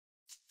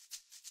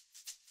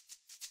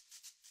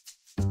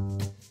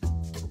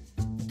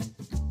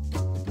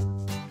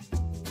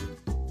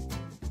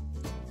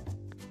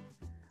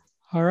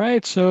All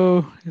right,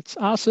 so it's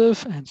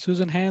Asif and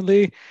Susan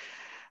Hanley.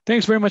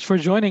 Thanks very much for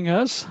joining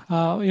us.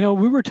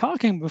 We were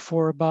talking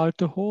before about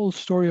the whole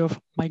story of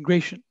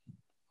migration.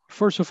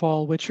 First of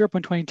all, with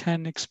SharePoint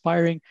 2010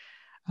 expiring,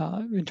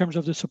 in terms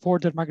of the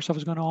support that Microsoft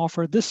is going to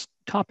offer, this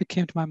topic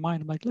came to my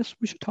mind. I'm like,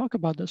 we should talk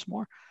about this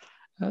more.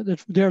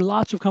 There are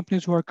lots of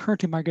companies who are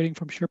currently migrating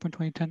from SharePoint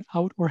 2010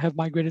 out or have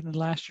migrated in the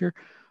last year.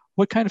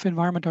 What kind of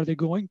environment are they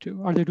going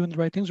to? Are they doing the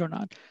right things or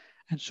not?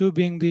 And Sue,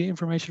 being the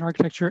information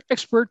architecture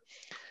expert,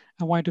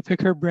 I wanted to pick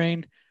her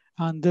brain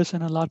on this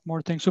and a lot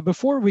more things. So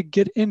before we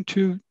get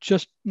into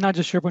not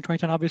just SharePoint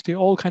 2010, obviously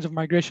all kinds of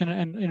migration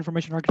and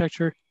information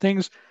architecture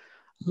things.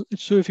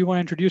 Sue, if you want to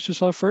introduce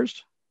yourself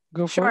first,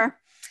 go for it.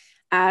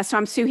 Sure. So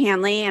I'm Sue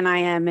Hanley, and I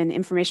am an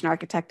information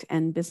architect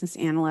and business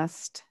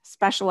analyst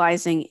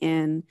specializing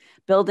in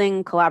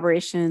building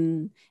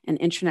collaboration and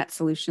intranet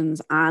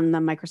solutions on the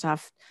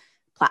Microsoft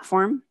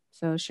platform,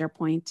 so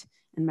SharePoint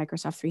and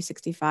Microsoft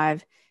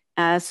 365,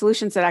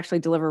 solutions that actually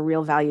deliver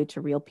real value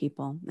to real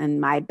people. And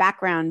my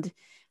background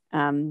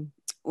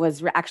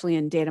was actually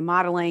in data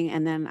modeling,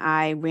 and then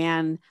I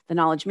ran the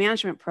knowledge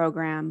management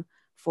program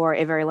for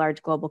a very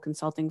large global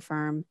consulting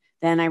firm.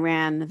 Then I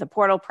ran the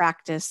portal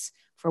practice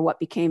for what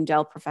became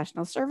Dell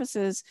Professional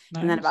Services.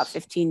 Nice. And then about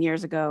 15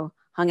 years ago,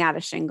 hung out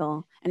a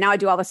shingle. And now I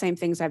do all the same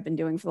things I've been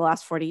doing for the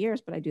last 40 years,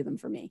 but I do them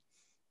for me.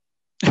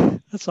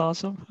 That's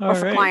awesome. Or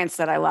for clients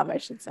that I love, I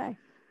should say.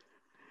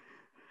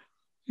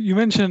 You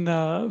mentioned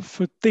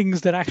for things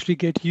that actually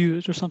get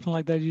used or something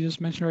like that. You just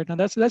mentioned right now.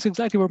 That's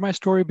exactly where my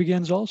story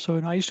begins. Also,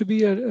 and I used to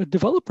be a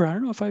developer. I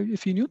don't know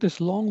if you knew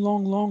this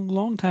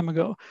long time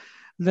ago.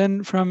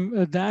 Then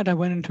from that, I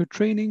went into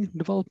training,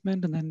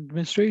 development, and then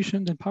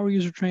administration, then power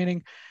user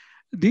training.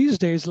 These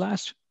days,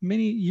 last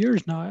many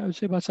years now, I would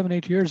say about 7,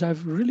 8 years,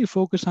 I've really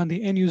focused on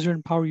the end user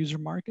and power user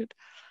market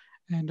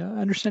and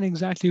understanding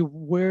exactly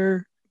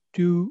where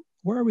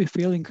are we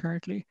failing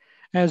currently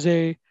as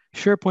a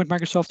SharePoint,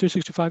 Microsoft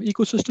 365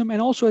 ecosystem,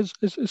 and also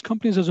as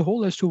companies as a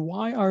whole as to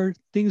why are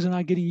things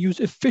not getting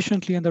used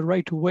efficiently in the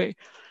right way.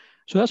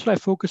 So that's what I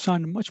focus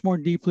on much more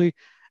deeply.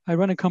 I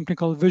run a company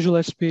called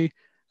VisualSP.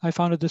 I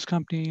founded this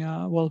company,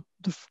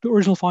 the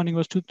original founding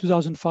was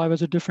 2005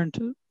 as a different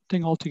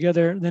thing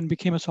altogether, then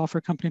became a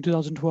software company in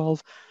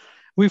 2012.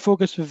 We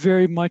focus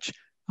very much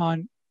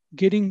on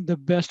getting the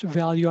best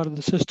value out of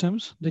the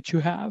systems that you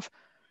have.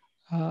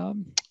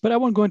 But I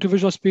won't go into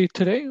VisualSP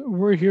today.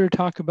 We're here to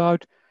talk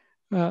about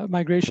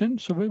migration.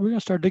 So we're going to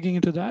start digging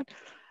into that.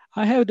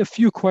 I had a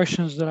few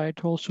questions that I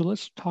told, so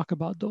let's talk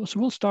about those. So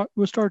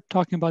we'll start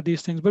talking about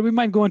these things, but we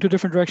might go into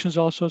different directions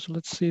also. So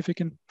let's see if you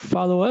can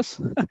follow us.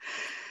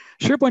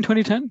 SharePoint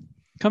 2010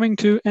 coming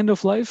to end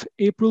of life,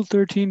 April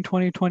 13,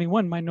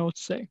 2021, my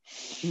notes say.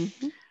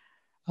 Mm-hmm.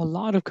 A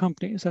lot of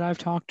companies that I've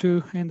talked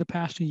to in the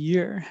past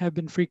year have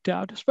been freaked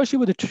out, especially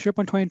with the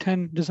SharePoint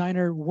 2010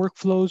 designer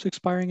workflows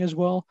expiring as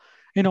well.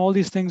 And all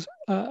these things.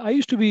 I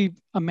used to be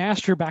a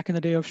master back in the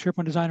day of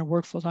SharePoint Designer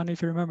workflows. I don't know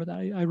if you remember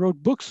that. I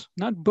wrote books,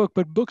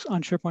 but books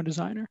on SharePoint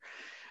Designer.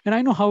 And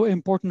I know how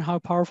important, how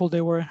powerful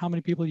they were and how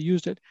many people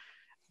used it.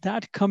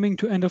 That coming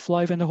to end of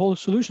life and the whole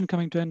solution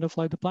coming to end of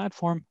life, the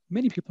platform,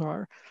 many people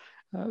are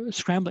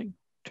scrambling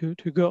to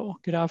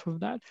get off of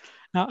that.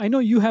 Now, I know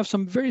you have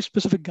some very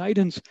specific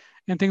guidance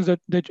and things that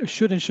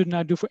should and should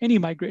not do for any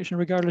migration,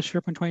 regardless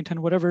SharePoint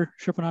 2010, whatever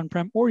SharePoint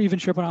on-prem, or even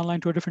SharePoint Online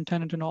to a different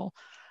tenant and all.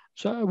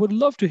 So I would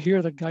love to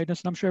hear that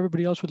guidance, and I'm sure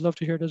everybody else would love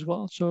to hear it as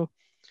well. So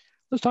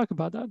let's talk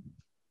about that.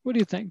 What do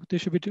you think they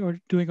should be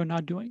doing or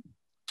not doing?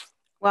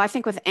 Well, I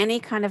think with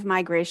any kind of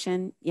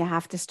migration, you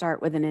have to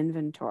start with an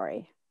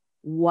inventory.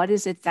 What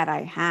is it that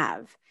I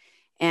have?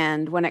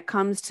 And when it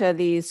comes to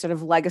these sort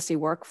of legacy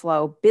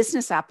workflow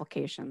business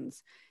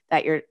applications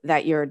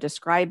that you're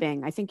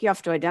describing, I think you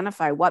have to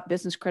identify what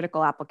business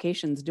critical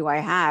applications do I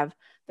have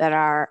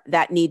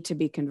that need to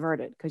be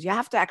converted, because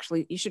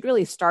you should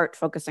really start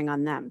focusing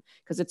on them,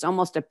 because it's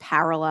almost a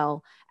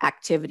parallel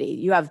activity.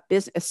 You have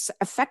business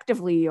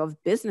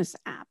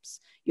apps.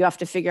 You have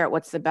to figure out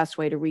what's the best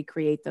way to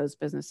recreate those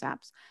business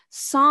apps.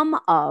 Some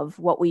of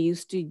what we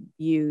used to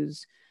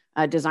use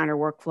designer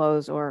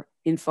workflows or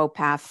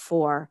InfoPath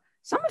for,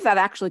 some of that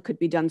actually could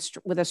be done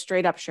with a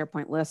straight up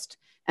SharePoint list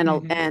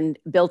and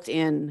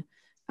built-in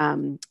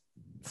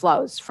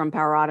flows from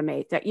Power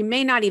Automate that you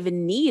may not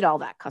even need all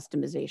that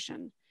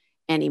customization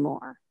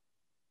anymore.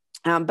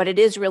 But it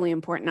is really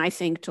important, I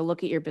think, to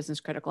look at your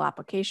business critical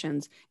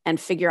applications and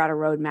figure out a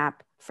roadmap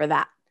for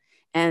that.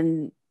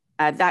 And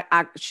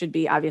that should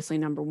be obviously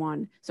number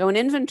one. So an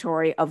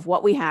inventory of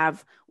what we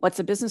have, what's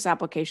a business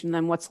application,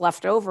 then what's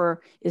left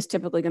over is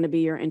typically going to be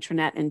your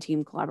intranet and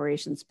team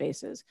collaboration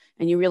spaces.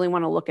 And you really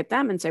want to look at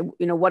them and say,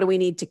 what do we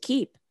need to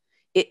keep?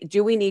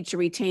 Do we need to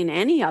retain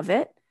any of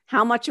it?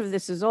 How much of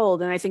this is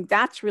old? And I think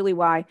that's really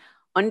why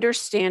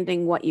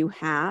understanding what you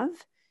have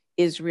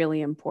is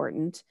really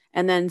important.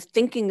 And then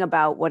thinking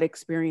about what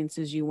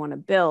experiences you want to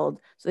build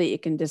so that you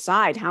can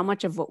decide how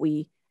much of what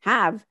we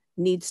have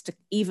needs to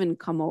even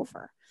come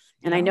over.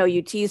 And I know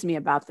you tease me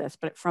about this,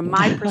 but from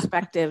my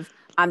perspective,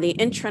 on the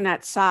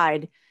intranet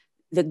side,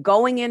 the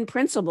going in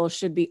principle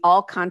should be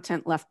all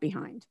content left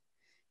behind.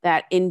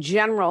 that in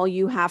general,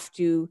 you have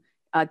to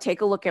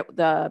take a look at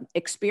the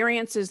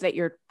experiences that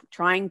you're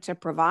trying to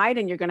provide,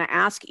 and you're going to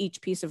ask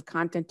each piece of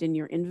content in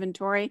your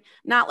inventory,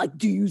 not like,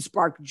 do you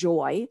spark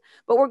joy?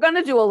 But we're going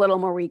to do a little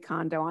Marie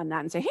Kondo on that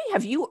and say, hey,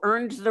 have you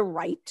earned the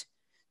right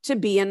to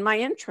be in my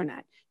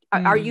intranet?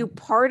 Are you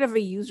part of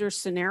a user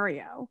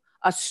scenario,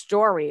 a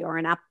story,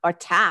 or a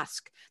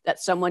task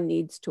that someone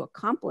needs to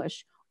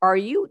accomplish? Or are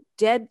you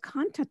dead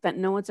content that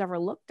no one's ever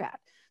looked at?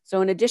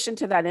 So in addition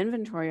to that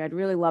inventory, I'd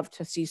really love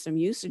to see some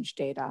usage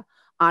data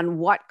on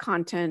what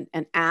content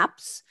and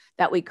apps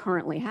that we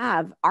currently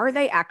have, are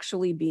they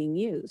actually being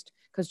used?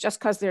 Because just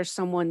because there's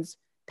someone's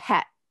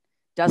pet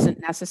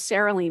doesn't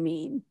necessarily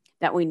mean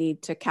that we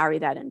need to carry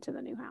that into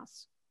the new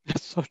house.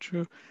 That's so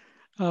true.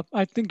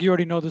 I think you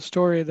already know the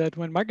story that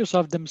when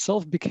Microsoft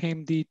themselves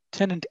became the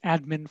tenant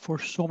admin for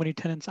so many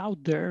tenants out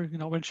there,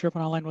 when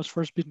SharePoint Online was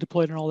first being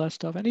deployed and all that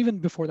stuff, and even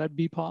before that,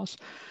 BPOS,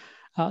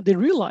 they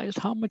realized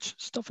how much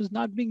stuff is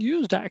not being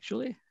used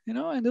actually,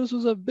 and this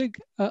was a big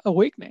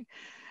awakening.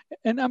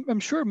 And I'm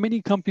sure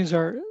many companies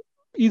are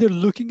either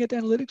looking at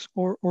analytics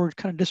or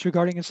kind of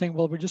disregarding and saying,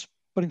 well, we're just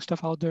putting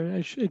stuff out there.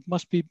 It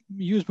must be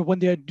used. But when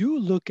they do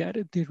look at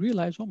it, they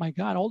realize, oh my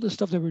God, all this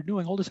stuff that we're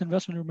doing, all this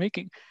investment we're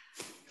making,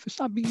 if it's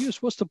not being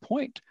used, what's the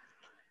point?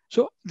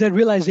 So that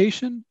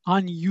realization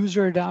on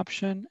user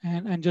adoption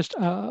and just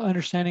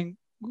understanding,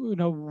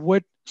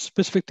 what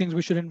specific things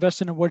we should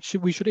invest in and what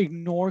we should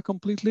ignore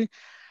completely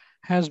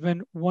has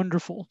been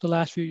wonderful the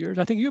last few years.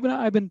 I think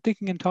I've been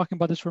thinking and talking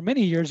about this for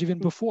many years, even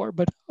before,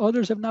 but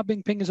others have not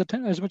been paying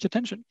as much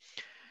attention.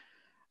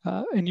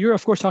 And you're,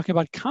 of course, talking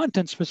about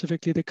content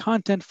specifically. The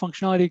content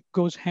functionality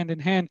goes hand in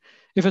hand.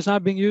 If it's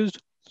not being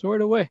used, throw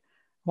it away.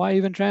 Why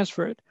even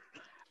transfer it?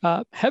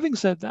 Having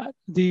said that,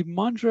 the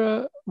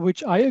mantra,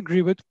 which I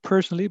agree with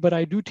personally, but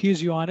I do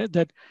tease you on it,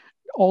 that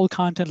all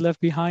content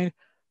left behind,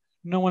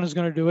 no one is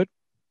going to do it.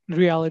 In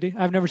reality,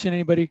 I've never seen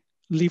anybody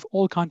leave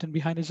all content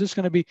behind. It's just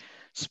going to be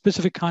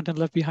specific content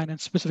left behind and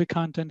specific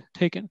content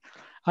taken.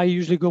 I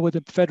usually go with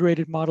a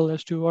federated model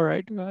as to, all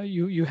right,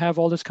 you have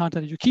all this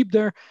content that you keep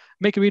there,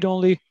 make it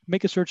read-only,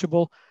 make it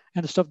searchable,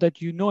 and the stuff that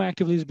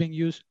actively is being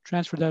used,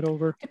 transfer that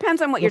over.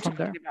 Depends on what you're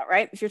talking about,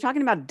 right? If you're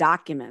talking about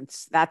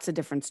documents, that's a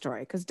different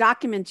story, because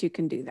documents, you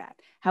can do that.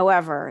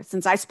 However,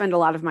 since I spend a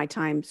lot of my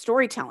time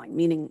storytelling,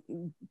 meaning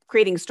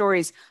creating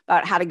stories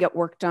about how to get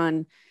work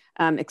done,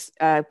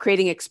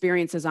 creating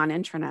experiences on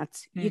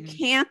intranets, you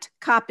can't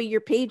copy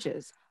your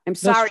pages. I'm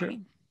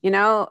sorry.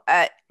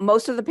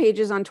 Most of the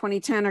pages on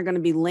 2010 are going to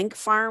be link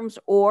farms,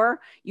 or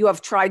you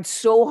have tried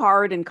so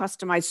hard and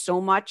customized so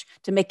much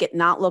to make it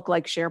not look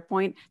like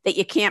SharePoint that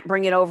you can't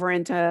bring it over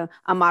into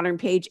a modern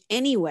page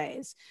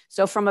anyways.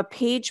 So from a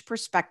page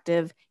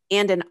perspective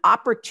and an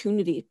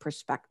opportunity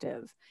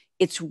perspective,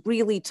 it's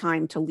really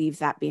time to leave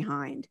that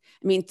behind.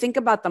 I mean, think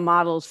about the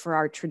models for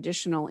our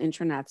traditional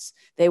intranets.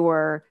 They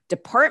were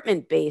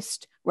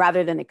department-based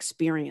rather than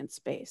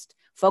experience-based,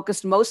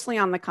 focused mostly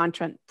on the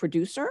content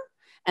producer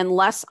and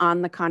less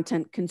on the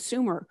content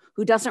consumer,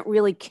 who doesn't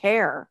really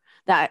care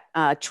that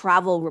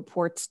travel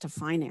reports to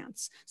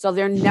finance. So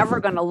they're never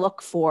going to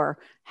look for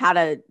how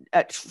to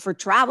for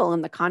travel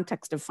in the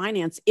context of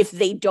finance if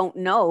they don't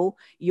know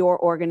your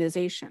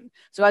organization.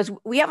 So as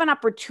we have an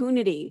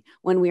opportunity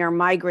when we are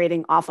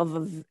migrating off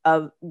of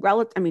a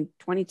relative,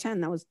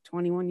 2010, that was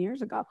 21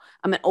 years ago,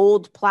 an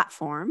old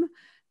platform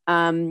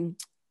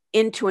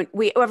into it.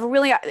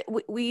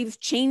 We've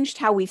changed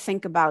how we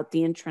think about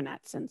the intranet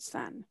since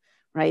then.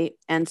 Right.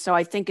 And so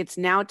I think it's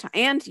now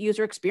and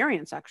user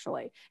experience,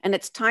 actually. And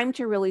it's time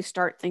to really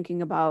start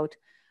thinking about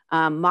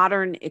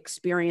modern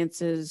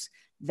experiences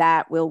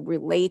that will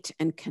relate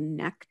and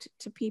connect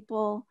to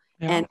people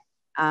and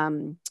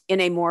in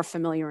a more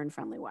familiar and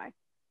friendly way.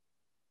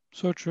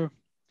 So true.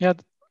 Yeah.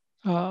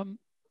 I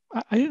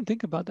didn't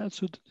think about that.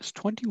 So it's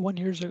 21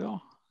 years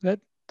ago. That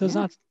does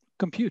not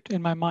compute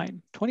in my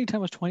mind.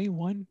 2010 was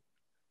 21.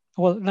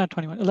 Well, not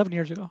 21, 11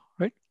 years ago,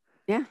 right?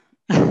 Yeah.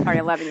 Sorry,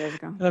 11 years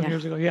ago. 11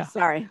 years ago, yeah.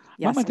 Sorry.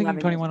 Yes, I'm thinking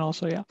 21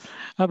 also, yeah.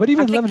 But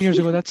even 11 years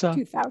ago, that's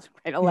 2000,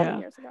 right? 11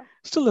 years ago.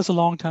 Still, that's a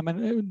long time.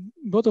 And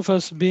both of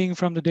us being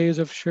from the days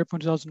of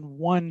SharePoint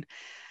 2001,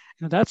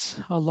 that's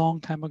a long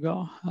time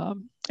ago.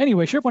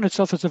 Anyway, SharePoint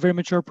itself is a very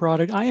mature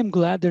product. I am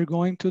glad they're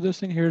going to this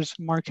thing. Here's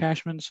Mark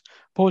Cashman's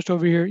post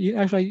over here.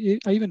 Actually,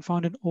 I even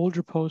found an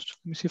older post.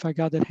 Let me see if I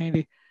got that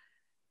handy.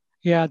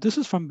 Yeah, this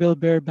is from Bill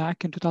Baer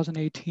back in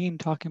 2018,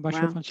 talking about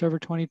SharePoint Server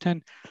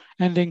 2010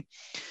 ending.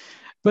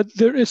 But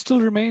it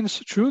still remains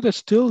true that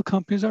still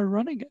companies are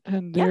running it,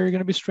 and they're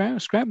going to be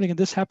scrambling, and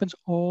this happens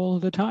all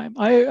the time.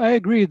 I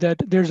agree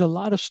that there's a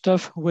lot of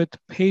stuff with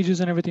pages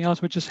and everything else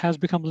which just has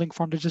become link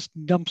farm to just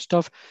dump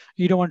stuff.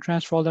 You don't want to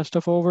transfer all that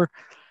stuff over.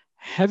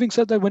 Having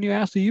said that, when you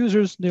ask the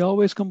users, they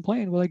always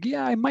complain. Well, like,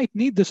 yeah, I might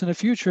need this in the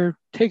future.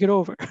 Take it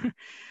over.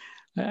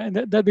 And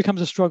that becomes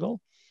a struggle.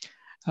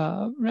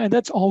 And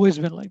that's always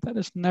been like that.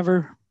 It's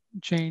never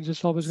change.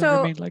 It's always going to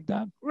So remain like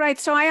that. right.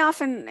 So I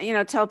often,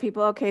 tell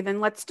people, okay, then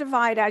let's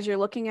divide as you're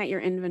looking at your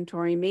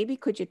inventory. Maybe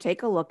could you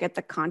take a look at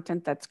the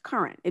content that's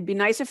current? It'd be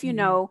nice if you Mm-hmm.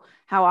 know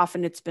how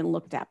often it's been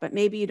looked at, but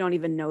maybe you don't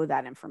even know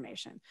that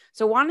information.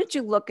 So why don't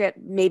you look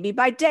at maybe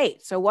by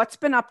date? So what's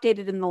been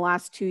updated in the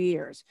last 2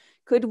 years?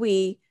 Could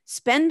we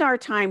spend our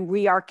time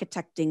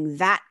re-architecting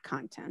that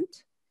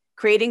content,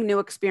 creating new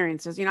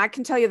experiences? I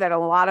can tell you that a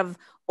lot of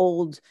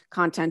old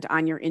content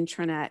on your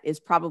intranet is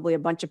probably a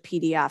bunch of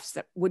PDFs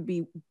that would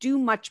do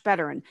much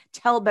better and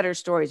tell better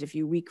stories if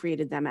you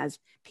recreated them as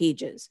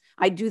pages.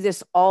 I do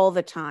this all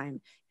the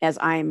time as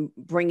I'm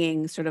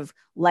bringing sort of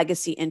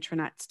legacy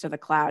intranets to the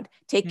cloud,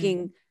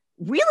 taking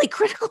really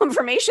critical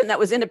information that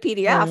was in a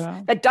PDF Oh,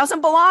 yeah. that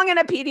doesn't belong in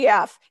a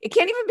PDF. It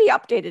can't even be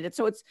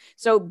updated.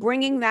 So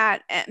bringing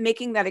that,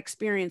 making that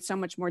experience so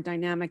much more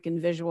dynamic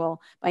and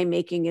visual by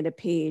making it a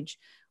page.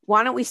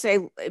 Why don't we say,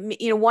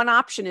 one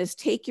option is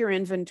take your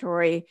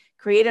inventory,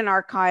 create an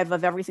archive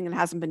of everything that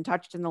hasn't been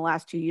touched in the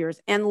last 2 years,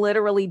 and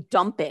literally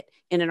dump it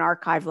in an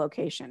archive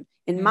location.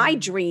 In my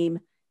dream,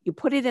 you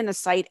put it in a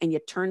site and you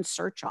turn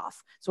search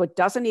off, so it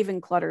doesn't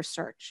even clutter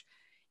search.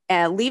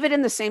 Leave it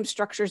in the same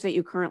structures that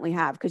you currently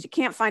have, because you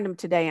can't find them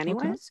today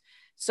anyways. Okay.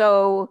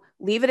 So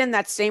leave it in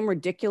that same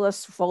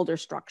ridiculous folder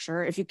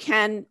structure. If you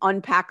can,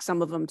 unpack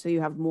some of them so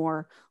you have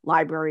more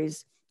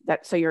libraries,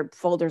 so your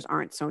folders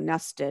aren't so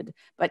nested.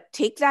 But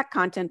take that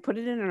content, put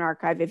it in an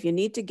archive. If you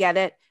need to get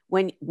it,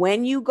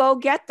 when you go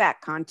get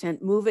that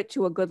content, move it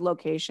to a good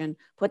location,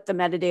 put the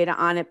metadata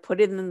on it,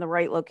 put it in the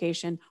right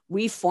location,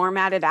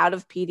 reformat it out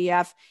of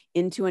PDF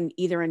into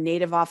either a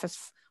native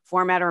Office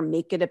format or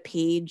make it a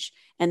page.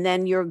 And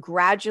then you're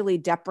gradually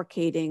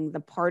deprecating the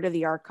part of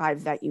the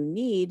archive that you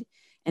need.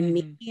 And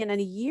maybe in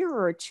a year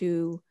or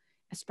two,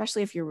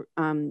 especially if you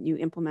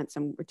implement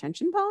some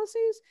retention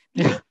policies,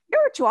 maybe a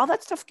year or two, all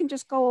that stuff can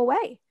just go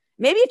away.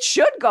 Maybe it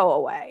should go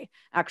away,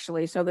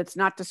 actually, so that's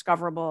not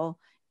discoverable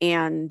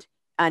and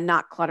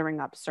not cluttering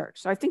up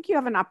search. So I think you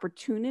have an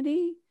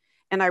opportunity.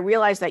 And I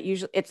realize that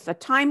usually it's the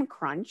time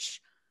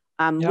crunch.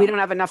 We don't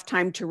have enough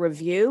time to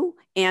review.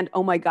 And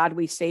oh my God,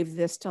 we saved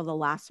this till the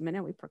last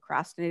minute. We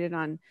procrastinated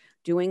on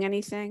doing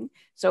anything.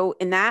 So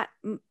in that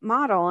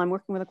model, I'm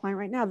working with a client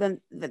right now,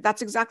 then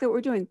that's exactly what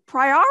we're doing.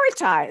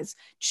 Prioritize,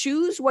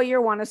 choose where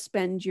you want to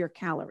spend your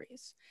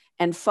calories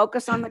and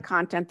focus on the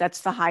content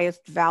that's the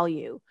highest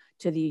value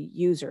to the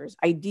users,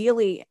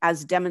 ideally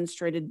as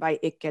demonstrated by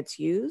it gets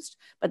used,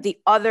 but the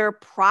other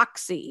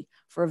proxy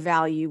for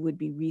value would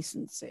be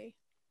recency.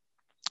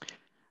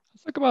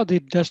 Let's talk about the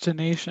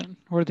destination,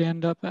 where they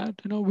end up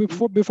at.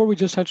 Before we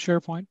just had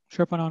SharePoint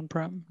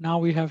on-prem. Now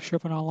we have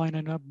SharePoint Online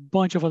and a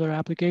bunch of other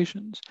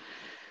applications.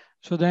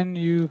 So then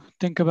you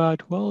think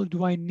about, well,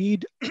 do I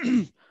need,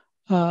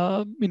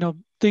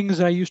 things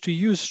I used to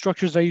use,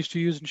 structures I used to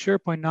use in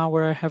SharePoint now,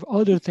 where I have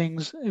other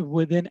things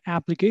within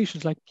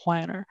applications like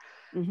Planner,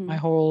 my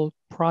whole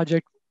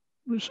project,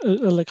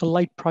 like a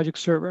light project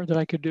server that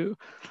I could do.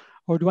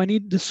 Or do I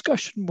need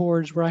discussion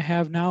boards where I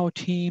have now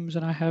Teams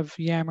and I have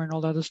Yammer and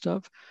all that other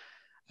stuff?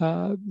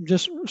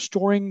 Just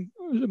storing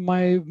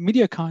my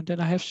media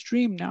content. I have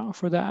Stream now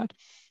for that,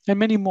 and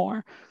many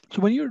more.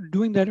 So when you're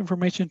doing that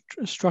information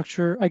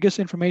structure, I guess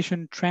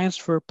information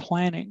transfer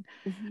planning,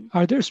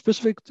 are there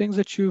specific things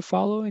that you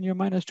follow in your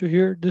mind as to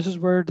here, this is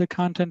where the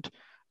content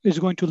is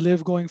going to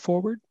live going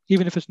forward,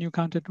 even if it's new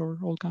content or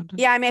old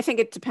content? Yeah, I mean, I think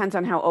it depends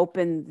on how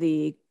open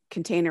the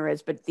container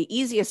is, but the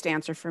easiest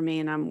answer for me,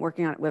 and I'm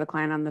working on it with a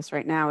client on this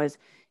right now, is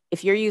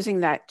if you're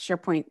using that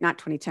SharePoint, not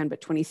 2010, but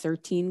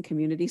 2013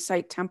 community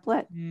site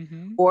template,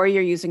 or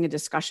you're using a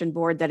discussion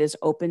board that is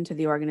open to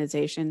the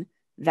organization,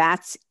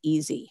 that's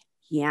easy.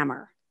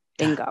 Yammer,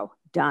 bingo,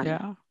 done.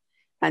 Yeah.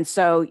 And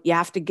so you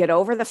have to get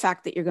over the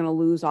fact that you're going to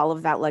lose all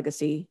of that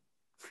legacy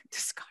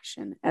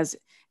discussion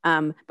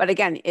but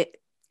again, it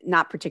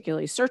not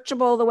particularly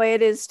searchable the way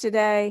it is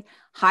today.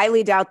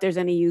 Highly doubt there's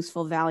any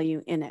useful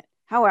value in it.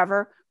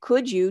 However,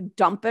 could you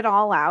dump it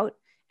all out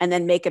and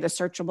then make it a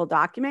searchable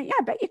document? Yeah,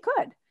 I bet you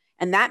could.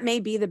 And that may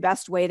be the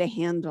best way to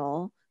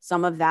handle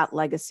some of that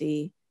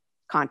legacy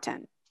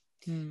content.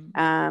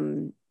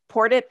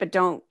 Port it, but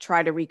don't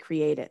try to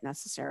recreate it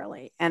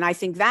necessarily. And I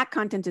think that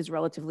content is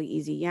relatively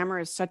easy. Yammer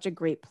is such a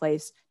great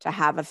place to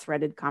have a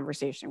threaded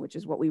conversation, which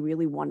is what we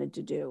really wanted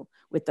to do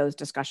with those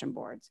discussion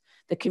boards.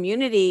 The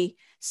community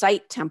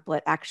site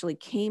template actually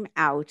came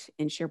out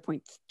in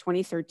SharePoint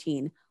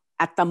 2013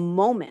 at the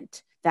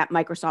moment that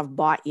Microsoft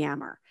bought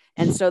Yammer.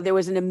 And so there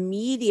was an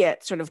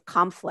immediate sort of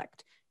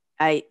conflict.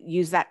 I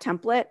use that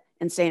template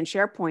and stay in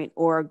SharePoint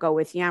or go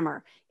with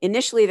Yammer.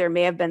 Initially, there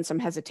may have been some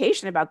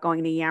hesitation about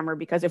going to Yammer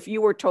because if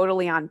you were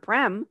totally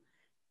on-prem,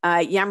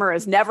 Yammer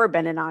has never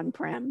been an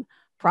on-prem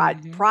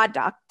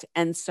product.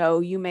 And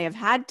so you may have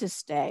had to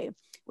stay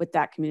with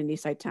that community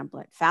site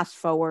template. Fast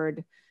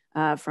forward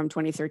from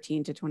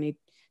 2013 to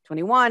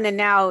 2021, and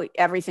now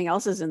everything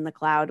else is in the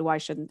cloud. Why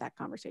shouldn't that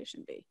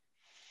conversation be?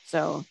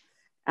 So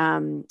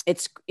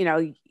it's,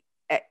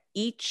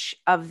 each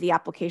of the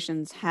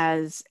applications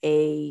has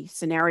a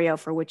scenario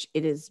for which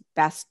it is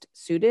best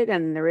suited.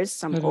 And there is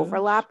some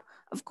overlap,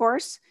 of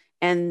course.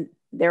 And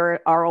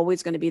there are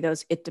always going to be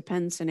those it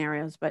depends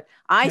scenarios. But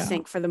I Yeah.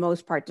 think for the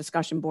most part,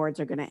 discussion boards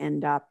are going to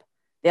end up,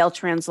 they'll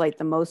translate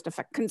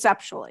the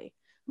conceptually,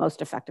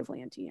 most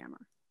effectively into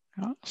Yammer.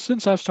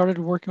 Since I've started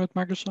working with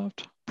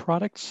Microsoft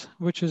products,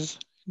 which is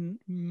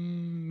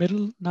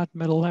not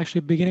middle,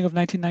 actually beginning of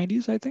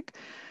 1990s, I think,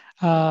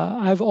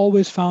 I've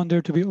always found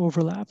there to be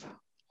overlap.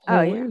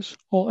 Oh, yeah. Always.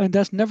 Oh, and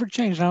that's never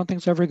changed. I don't think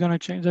it's ever going to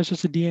change. That's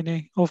just the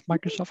DNA of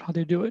Microsoft, how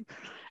they do it.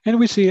 And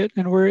we see it,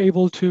 and we're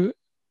able to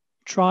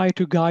try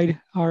to guide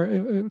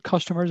our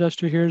customers as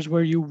to here's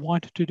where you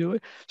want to do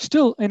it.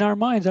 Still, in our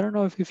minds, I don't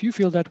know if you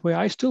feel that way.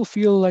 I still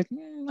feel like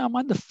I'm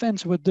on the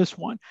fence with this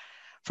one.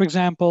 For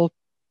example,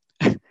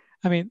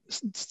 I mean,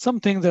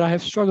 something that I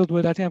have struggled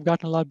with, I think I've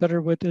gotten a lot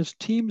better with, is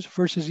Teams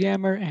versus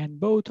Yammer, and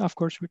both. Of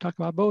course, we talk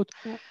about both.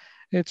 Yep.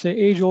 It's an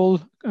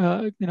age-old,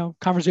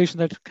 conversation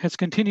that has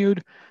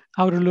continued,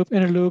 outer loop,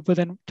 inner loop. But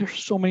then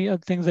there's so many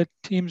other things that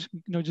Teams,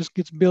 just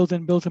gets built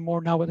and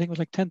more now. I think it was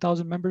like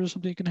 10,000 members or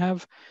something you can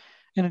have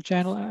in a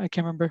channel. I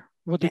can't remember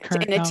what the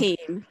current in a count.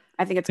 team.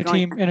 I think it's A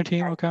going team in a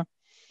team. Okay.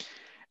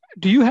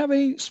 Do you have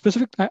a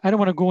specific? I don't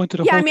want to go into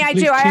the Yeah, I whole mean, I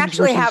complete do. I Teams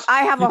actually have. versus.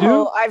 I have You a do?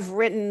 whole. I've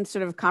written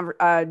sort of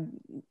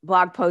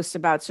blog posts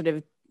about sort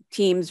of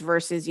Teams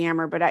versus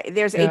Yammer, but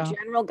there's a Yeah.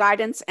 general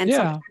guidance, and Yeah.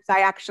 sometimes I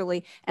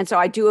actually, and so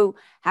I do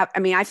have. I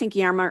mean, I think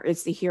Yammer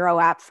is the hero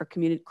app for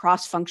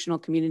cross-functional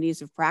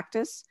communities of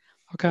practice.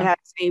 It Okay. has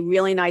a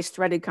really nice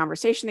threaded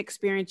conversation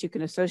experience. You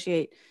can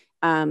associate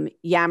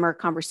Yammer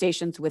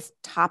conversations with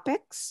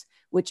topics,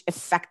 which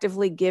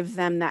effectively give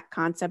them that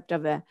concept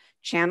of a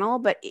channel.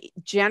 But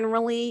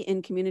generally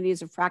in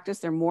communities of practice,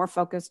 they're more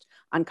focused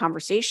on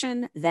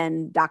conversation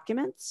than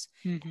documents.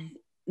 Mm-hmm.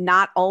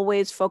 Not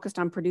always focused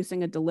on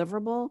producing a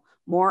deliverable,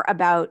 more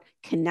about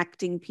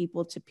connecting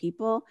people to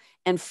people.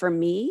 And for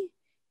me,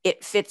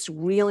 it fits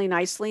really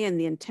nicely in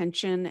the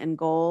intention and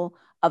goal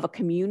of a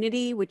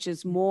community, which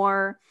is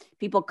more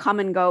people come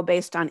and go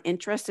based on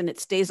interest, and it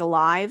stays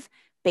alive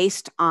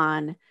based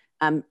on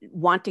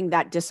wanting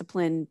that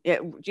discipline,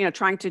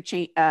 trying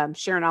to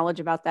share knowledge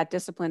about that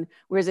discipline.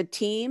 Whereas a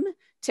team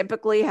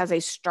typically has a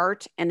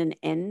start and an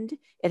end.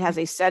 It has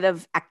a set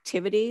of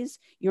activities.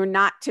 You're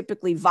not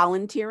typically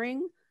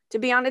volunteering to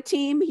be on a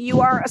team.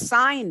 You are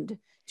assigned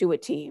to a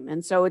team.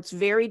 And so it's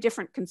very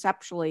different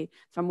conceptually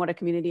from what a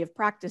community of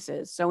practice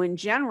is. So in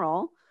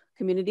general,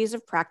 communities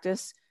of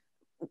practice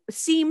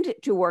seemed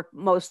to work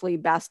mostly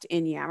best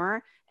in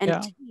Yammer,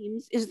 and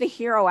Teams is the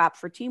hero app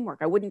for teamwork.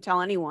 I wouldn't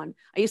tell anyone.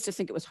 I used to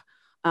think it was,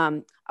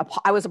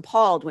 I was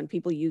appalled when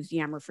people used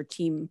Yammer for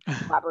team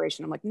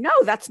collaboration. I'm like, no,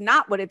 that's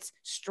not what its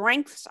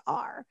strengths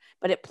are,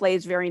 but it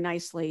plays very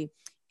nicely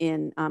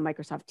in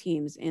Microsoft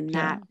Teams in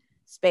that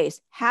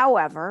space.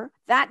 However,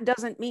 that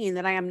doesn't mean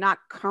that I am not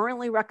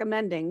currently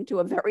recommending to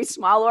a very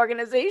small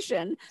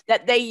organization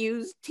that they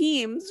use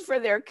Teams for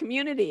their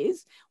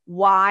communities.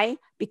 Why?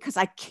 Because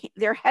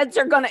their heads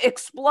are going to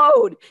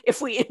explode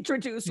if we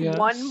introduce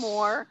one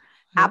more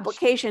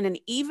application. And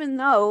even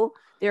though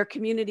their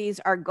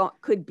communities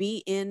could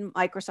be in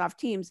Microsoft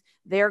Teams,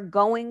 they're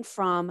going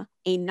from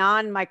a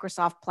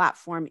non-Microsoft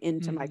platform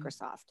into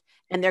Microsoft.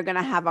 And they're going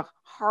to have a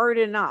hard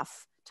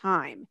enough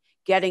time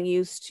getting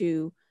used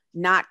to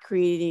not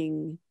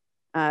creating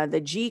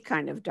the G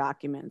kind of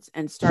documents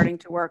and starting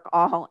to work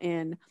all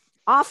in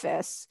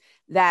Office,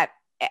 that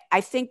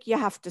I think you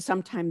have to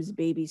sometimes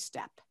baby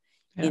step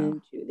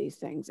into these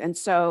things. And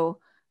so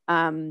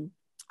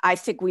I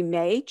think we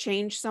may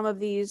change some of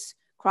these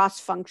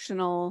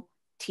cross-functional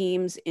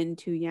teams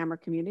into Yammer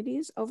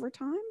communities over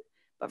time.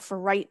 But for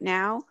right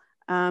now,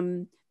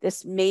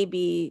 this may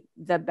be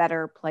the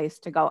better place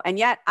to go. And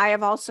yet I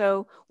have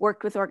also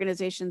worked with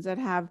organizations that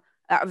have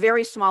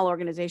very small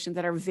organizations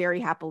that are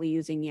very happily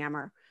using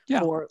Yammer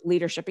for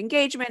leadership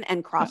engagement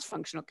and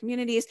cross-functional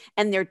communities,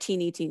 and they're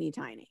teeny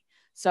tiny.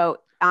 So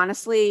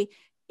honestly,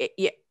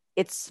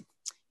 it's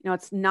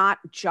not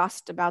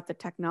just about the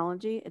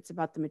technology. It's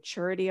about the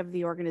maturity of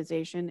the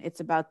organization.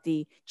 It's about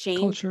the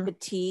change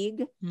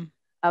fatigue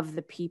of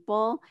the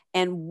people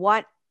and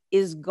what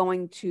is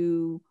going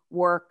to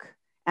work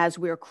as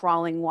we're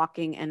crawling,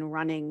 walking, and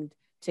running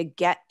to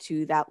get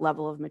to that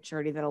level of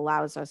maturity that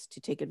allows us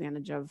to take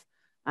advantage of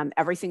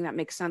everything that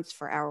makes sense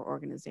for our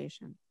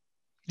organization.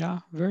 Yeah,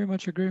 very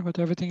much agree with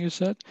everything you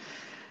said.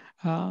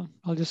 I'll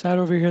just add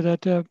over here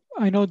that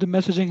I know the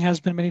messaging has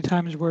been many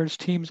times where it's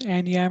Teams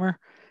and Yammer,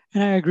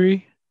 and I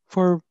agree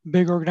for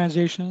big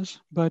organizations,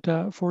 but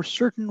for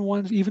certain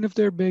ones, even if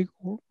they're big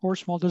or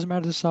small, doesn't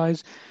matter the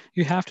size,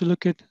 you have to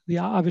look at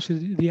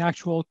obviously the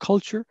actual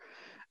culture,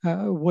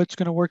 what's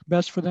going to work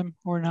best for them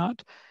or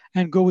not,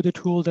 and go with a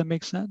tool that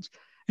makes sense.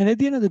 And at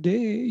the end of the day,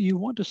 you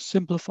want to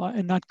simplify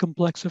and not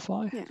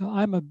complexify. Yeah. So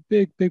I'm a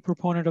big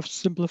proponent of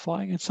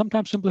simplifying. And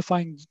sometimes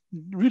simplifying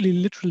really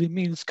literally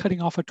means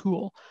cutting off a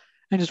tool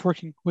and just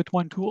working with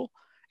one tool,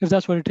 if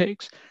that's what it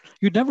takes.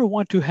 You never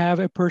want to have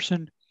a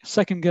person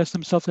second guess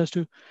themselves as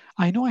to,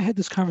 I know I had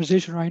this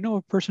conversation, or I know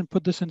a person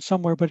put this in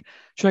somewhere, but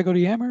should I go to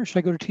Yammer? Should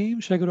I go to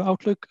Teams? Should I go to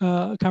Outlook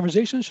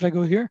conversations? Should I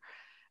go here?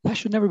 That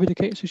should never be the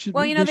case.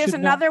 Well, They there's should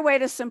know. another way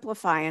to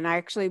simplify. And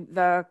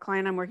the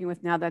client I'm working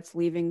with now that's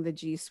leaving the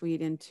G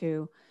Suite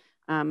into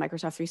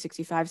Microsoft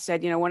 365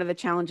 said, one of the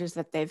challenges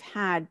that they've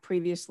had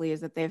previously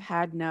is that they've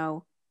had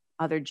no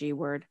other G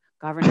word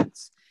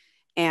governance.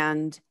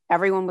 And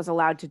everyone was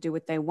allowed to do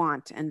what they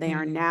want. And they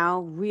are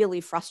now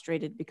really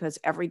frustrated because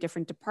every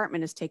different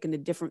department has taken a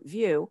different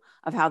view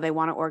of how they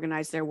want to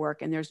organize their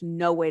work. And there's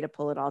no way to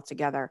pull it all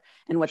together.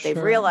 And what they've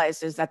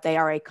realized is that they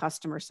are a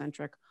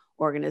customer-centric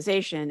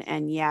organization,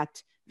 and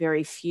yet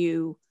very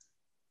few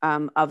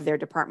of their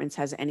departments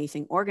has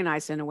anything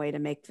organized in a way to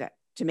make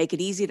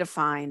it easy to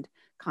find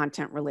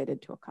content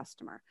related to a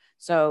customer.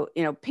 So,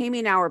 pay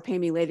me now or pay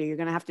me later. You're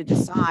going to have to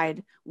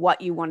decide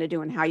what you want to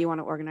do and how you want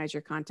to organize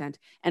your content.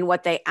 And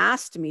what they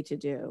asked me to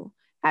do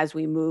as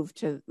we move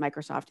to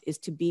Microsoft is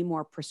to be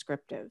more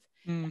prescriptive.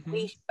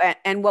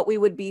 And what we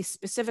would be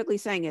specifically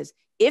saying is,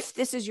 if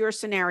this is your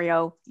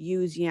scenario,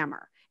 use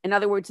Yammer. In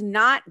other words,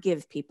 not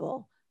give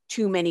people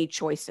too many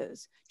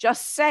choices.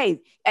 Just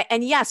say,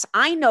 and yes,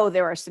 I know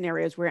there are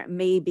scenarios where it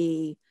may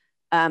be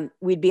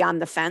we'd be on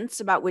the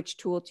fence about which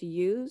tool to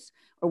use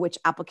or which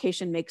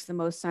application makes the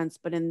most sense.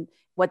 But in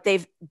what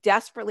they've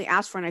desperately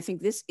asked for, and I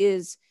think this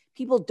is,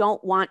 people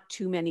don't want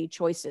too many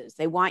choices.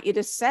 They want you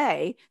to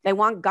say, they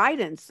want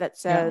guidance that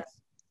says,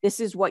 this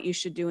is what you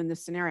should do in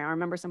this scenario. I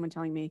remember someone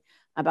telling me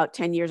about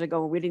 10 years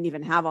ago, we didn't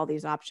even have all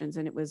these options.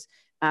 And it was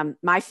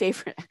my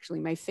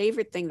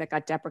favorite thing that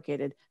got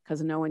deprecated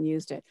because no one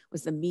used it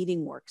was the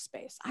meeting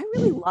workspace. I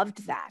really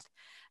loved that.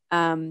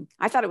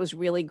 I thought it was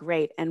really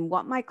great. And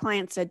what my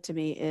client said to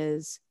me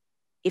is,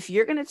 if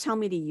you're going to tell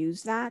me to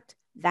use that,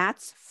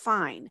 that's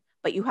fine.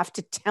 But you have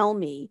to tell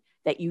me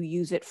that you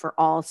use it for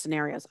all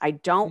scenarios. I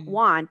don't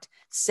want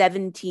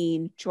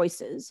 17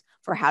 choices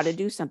for how to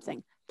do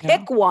something.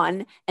 Pick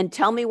one and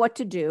tell me what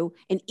to do.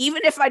 And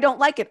even if I don't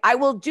like it, I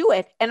will do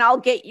it and I'll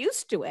get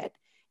used to it.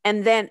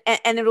 And then,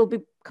 and it'll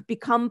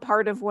become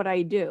part of what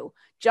I do.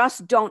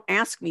 Just don't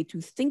ask me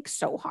to think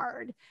so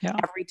hard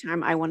every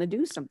time I want to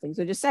do something.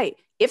 So just say,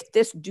 if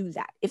this, do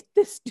that. If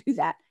this, do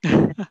that.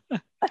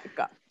 Let it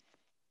go.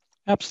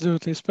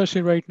 Absolutely.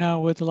 Especially right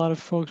now with a lot of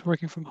folks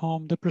working from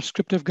home, the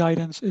prescriptive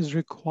guidance is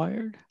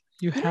required.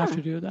 You have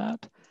to do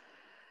that.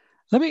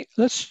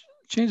 Let's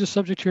change the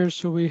subject here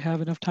so we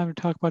have enough time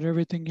to talk about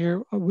everything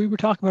here. We were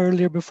talking about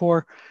earlier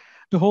before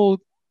the whole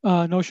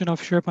notion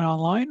of SharePoint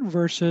Online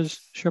versus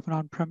SharePoint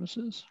on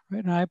premises,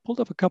 right? And I pulled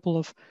up a couple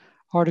of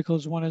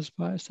articles. One is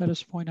by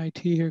Status Point IT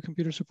here,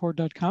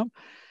 computersupport.com,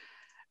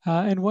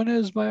 and one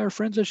is by our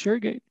friends at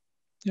ShareGate.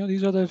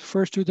 These are the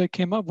first two that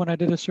came up when I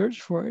did a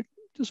search for it.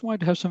 Just wanted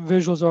to have some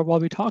visuals while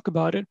we talk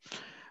about it.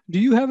 Do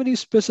you have any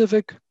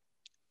specific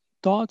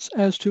thoughts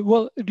as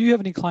to, do you have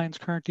any clients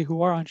currently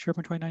who are on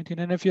SharePoint 2019?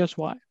 And if yes,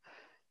 why?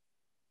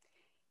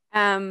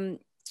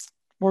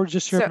 Or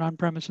just SharePoint on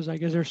premises? I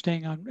guess they're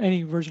staying on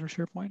any version of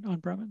SharePoint on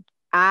premise.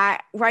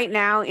 Right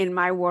now in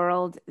my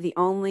world, the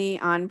only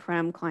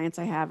on-prem clients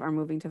I have are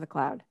moving to the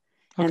cloud.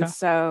 Okay. And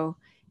so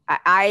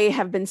I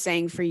have been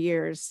saying for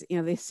years,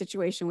 the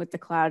situation with the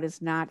cloud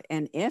is not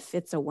an if,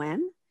 it's a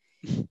when.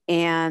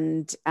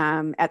 And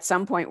at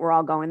some point, we're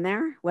all going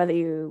there, whether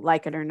you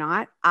like it or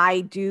not.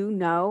 I do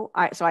know.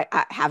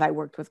 I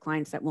worked with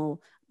clients that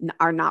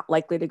are not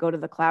likely to go to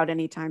the cloud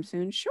anytime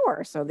soon.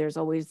 Sure. So there's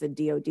always the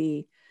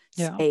DoD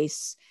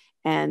space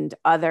and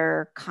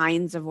other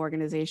kinds of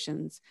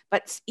organizations.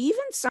 But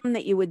even some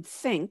that you would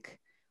think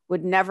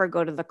would never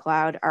go to the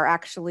cloud are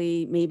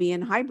actually maybe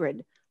in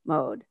hybrid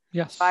mode.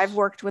 Yes. So I've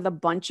worked with a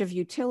bunch of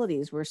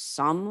utilities where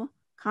some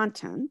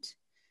content,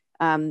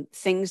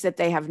 things that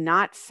they have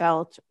not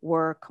felt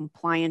were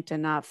compliant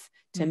enough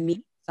to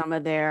meet some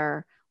of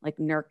their like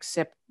NERC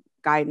SIP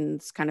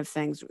guidance kind of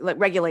things, like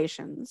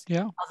regulations.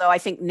 Yeah. Although I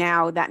think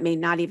now that may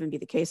not even be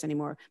the case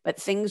anymore, but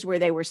things where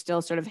they were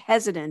still sort of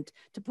hesitant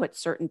to put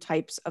certain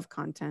types of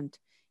content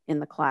in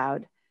the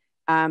cloud.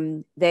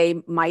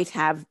 They might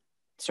have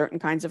certain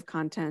kinds of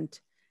content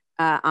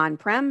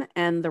on-prem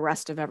and the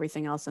rest of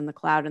everything else in the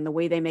cloud. And the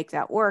way they make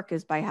that work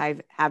is by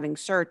having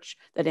search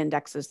that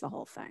indexes the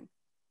whole thing.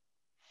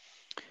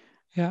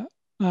 Yeah,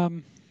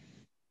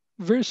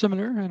 very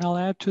similar. And I'll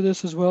add to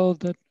this as well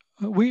that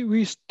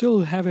we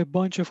still have a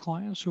bunch of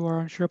clients who are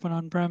on SharePoint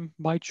on-prem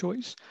by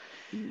choice.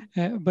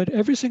 But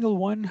every single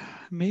one,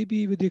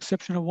 maybe with the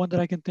exception of one that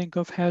I can think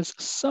of, has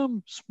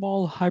some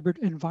small hybrid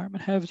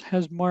environment,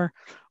 has more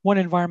one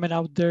environment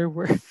out there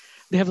where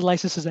they have the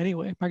licenses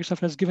anyway.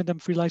 Microsoft has given them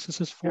free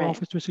licenses for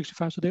Office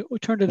 365. So they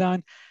turned it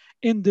on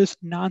in this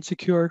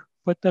non-secure,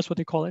 but that's what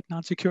they call it,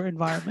 non-secure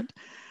environment.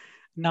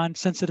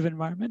 Non-sensitive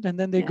environment, and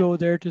then they go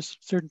there to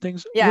certain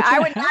things. Yeah, I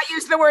would not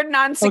use the word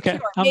non-secure.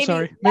 Okay, I'm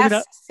sorry. Maybe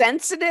less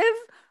sensitive,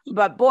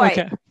 but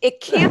boy,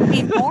 it can't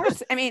be more.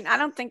 I mean,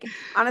 I think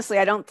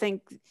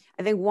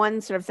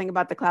one sort of thing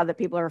about the cloud that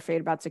people are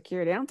afraid about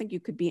security, I don't think you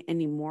could be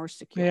any more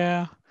secure.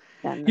 Yeah.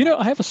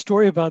 I have a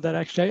story about that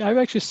actually. I've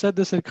actually said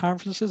this at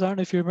conferences. I don't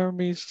know if you remember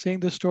me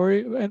saying this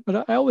story,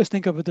 but I always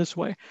think of it this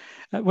way.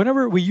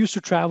 Whenever we used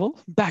to travel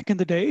back in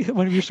the day,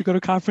 when we used to go to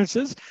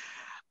conferences,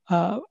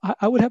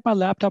 I would have my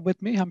laptop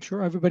with me. I'm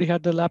sure everybody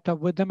had the laptop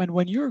with them. And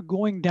when you're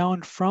going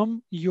down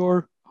from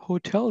your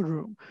hotel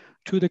room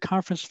to the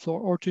conference floor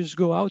or to just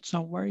go out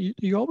somewhere,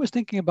 you're always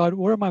thinking about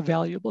what are my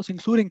valuables,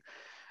 including,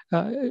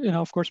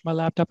 of course, my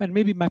laptop and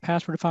maybe my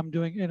passport if I'm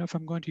doing, if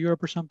I'm going to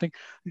Europe or something.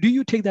 Do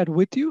you take that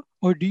with you,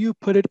 or do you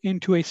put it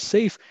into a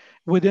safe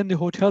within the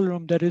hotel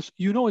room that is,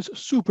 is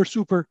super,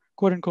 super,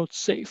 quote unquote,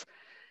 safe?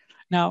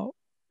 Now,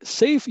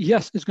 safe,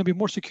 yes, it's going to be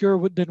more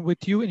secure than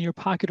with you in your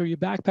pocket or your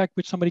backpack,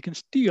 which somebody can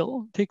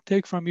steal,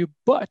 take from you.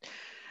 But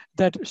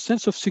that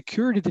sense of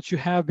security that you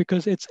have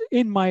because it's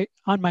on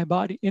my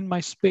body, in my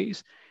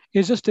space,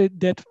 is just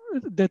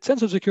that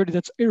sense of security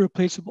that's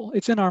irreplaceable.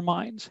 It's in our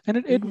minds, and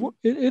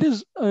it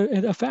is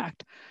a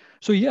fact.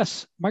 So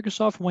yes,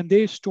 Microsoft, when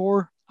they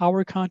store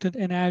our content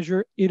in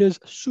Azure, it is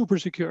super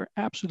secure,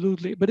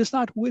 absolutely. But it's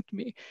not with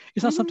me.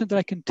 It's not something that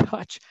I can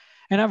touch.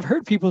 And I've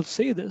heard people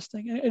say this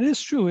thing, and it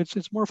is true.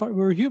 It's more of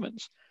we're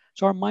humans,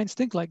 so our minds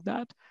think like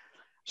that.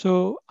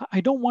 So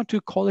I don't want to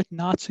call it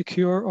not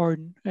secure or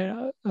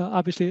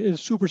obviously it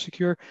is super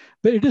secure,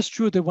 but it is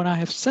true that when I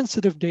have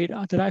sensitive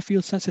data that I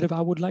feel sensitive,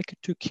 I would like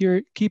to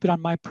keep it on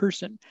my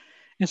person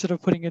instead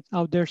of putting it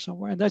out there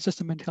somewhere. And that's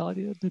just a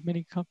mentality that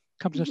many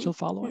companies are still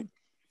following.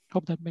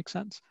 Hope that makes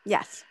sense.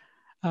 Yes.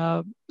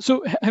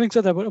 So having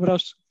said that, what I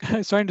was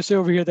starting to say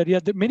over here that, yeah,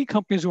 many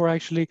companies who are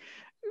actually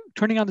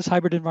turning on this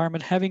hybrid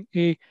environment, having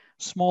a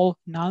small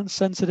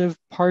non-sensitive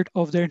part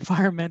of their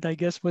environment, I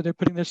guess, where they're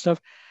putting their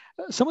stuff,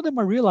 some of them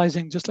are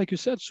realizing, just like you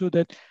said, Sue,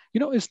 that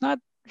it's not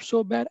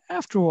so bad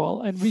after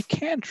all, and we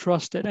can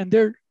trust it. And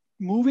they're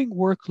moving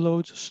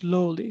workloads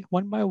slowly,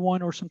 one by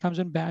one, or sometimes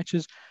in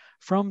batches,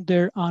 from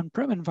their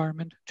on-prem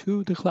environment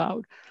to the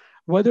cloud.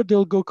 Whether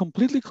they'll go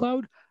completely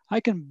cloud, I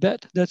can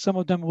bet that some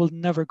of them will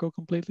never go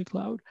completely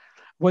cloud.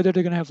 Whether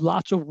they're going to have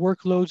lots of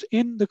workloads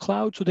in the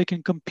cloud so they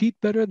can compete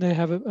better and they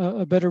have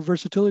a better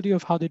versatility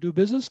of how they do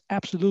business,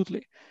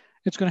 absolutely.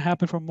 It's going to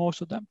happen for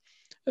most of them.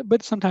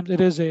 But sometimes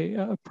it is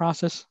a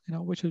process,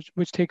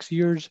 which takes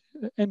years.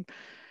 And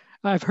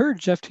I've heard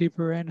Jeff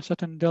Teeper and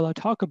Satya Nadella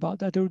talk about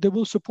that. They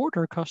will support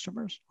our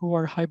customers who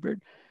are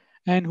hybrid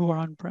and who are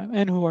on-prem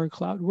and who are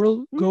cloud.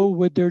 We'll go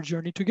with their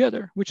journey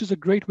together, which is a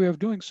great way of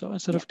doing so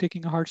instead of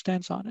taking a hard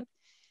stance on it.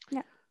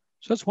 Yeah.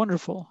 So that's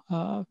wonderful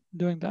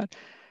doing that.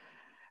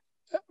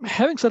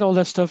 Having said all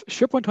that stuff,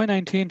 SharePoint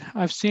 2019,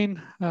 I've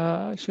seen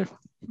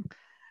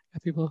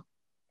people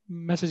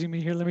messaging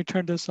me here. Let me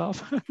turn this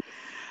off.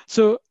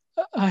 So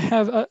I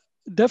have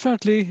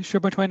definitely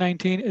SharePoint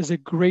 2019 is a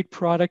great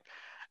product.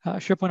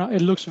 SharePoint,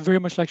 it looks very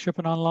much like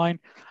SharePoint Online.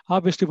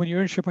 Obviously, when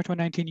you're in SharePoint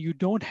 2019, you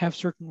don't have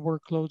certain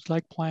workloads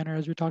like Planner,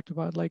 as we talked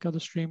about, like other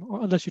stream,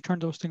 or unless you turn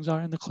those things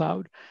on in the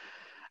cloud.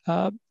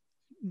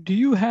 Do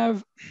you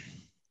have,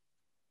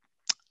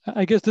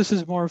 I guess this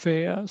is more of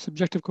a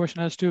subjective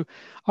question as to,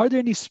 are there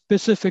any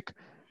specific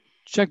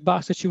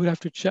checkbox that you would have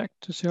to check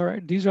to say, all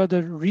right, these are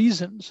the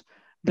reasons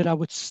that I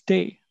would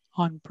stay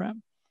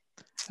on-prem,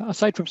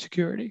 aside from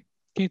security?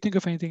 Can you think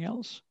of anything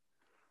else?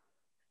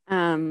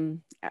 I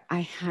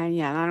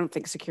don't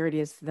think security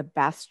is the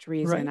best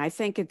reason. Right. I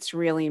think it's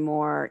really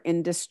more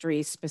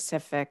industry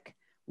specific,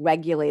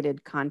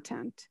 regulated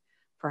content,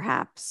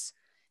 perhaps,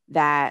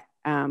 that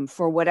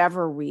for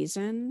whatever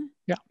reason,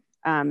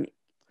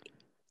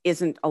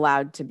 isn't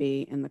allowed to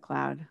be in the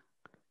cloud.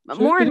 So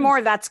more and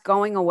more that's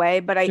going away.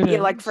 But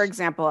like, for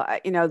example,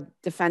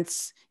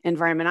 defense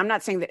environment, I'm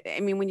not saying that, I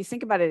mean, when you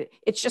think about it,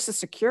 it's just a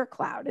secure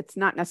cloud. It's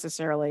not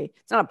necessarily,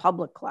 it's not a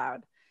public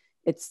cloud.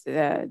 It's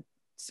a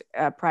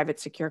private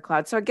secure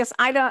cloud. So I guess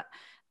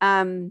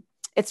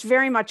it's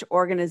very much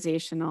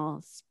organization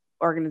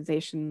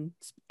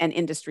and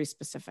industry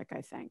specific,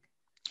 I think.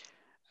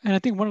 And I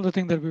think one of the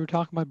things that we were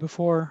talking about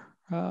before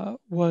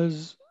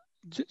was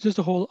just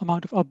the whole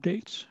amount of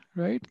updates,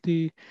 right?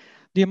 The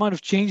amount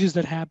of changes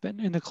that happen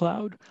in the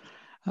cloud.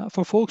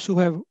 For folks who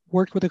have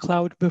worked with the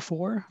cloud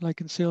before, like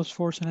in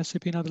Salesforce and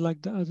SAP and other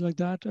like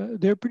that,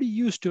 they're pretty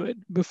used to it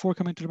before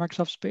coming to the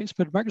Microsoft space.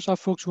 But Microsoft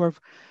folks who have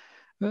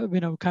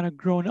kind of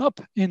grown up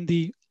in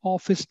the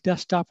Office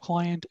desktop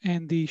client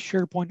and the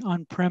SharePoint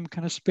on-prem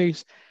kind of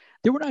space,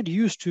 they were not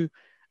used to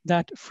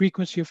that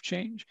frequency of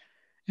change.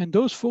 And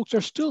those folks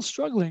are still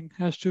struggling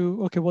as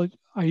to, okay, well,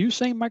 are you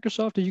saying,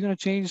 Microsoft, are you going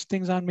to change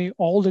things on me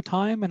all the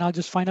time and I'll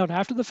just find out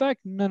after the fact?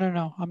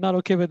 No, I'm not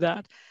okay with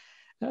that.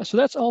 So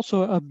that's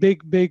also a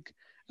big,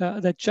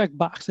 that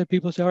checkbox that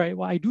people say, all right,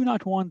 well, I do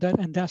not want that.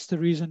 And that's the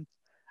reason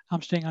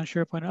I'm staying on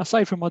SharePoint,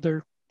 aside from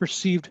other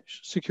perceived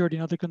security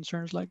and other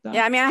concerns like that.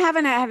 Yeah, I mean, I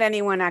haven't had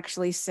anyone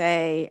actually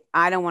say,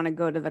 I don't want to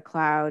go to the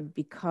cloud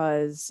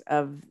because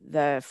of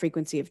the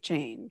frequency of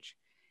change.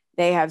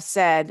 They have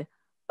said,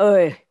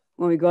 oh,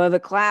 when we go to the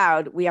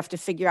cloud, we have to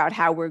figure out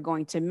how we're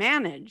going to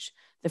manage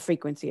the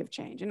frequency of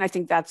change. And I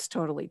think that's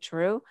totally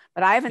true.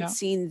 But I haven't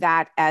seen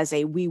that as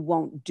we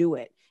won't do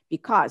it,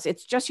 because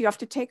it's just, you have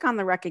to take on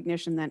the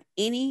recognition that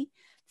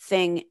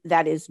anything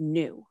that is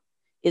new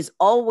is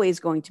always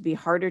going to be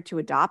harder to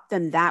adopt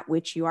than that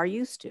which you are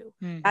used to.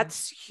 Mm-hmm.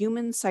 That's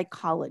human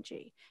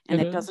psychology. and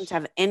It it doesn't is.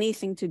 have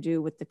anything to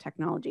do with the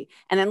technology.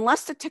 And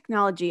unless the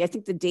technology, I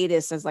think the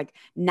data says like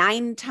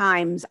 9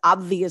 times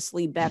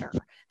obviously better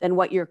than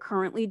what you're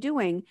currently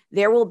doing,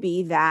 there will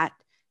be that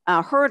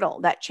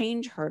hurdle, that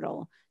change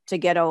hurdle to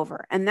get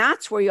over. And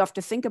that's where you have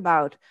to think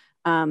about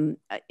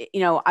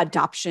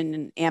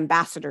adoption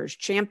ambassadors,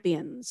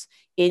 champions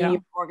in Yeah.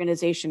 your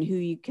organization who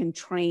you can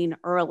train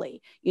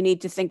early. You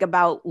need to think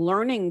about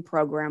learning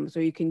programs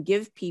where you can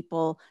give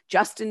people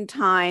just in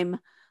time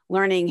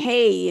learning.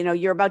 Hey,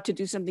 you're about to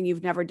do something,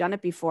 you've never done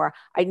it before.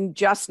 I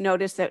just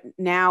noticed that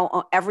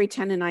now every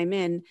tenant I'm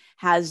in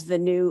has the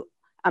new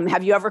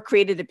have you ever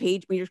created a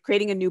page? When you're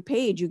creating a new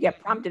page, you get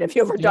prompted. Have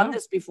you ever done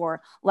this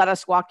before? Let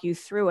us walk you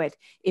through it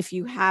if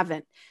you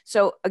haven't.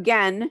 So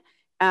again,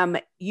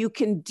 you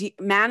can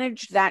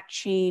manage that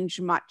change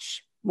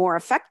much more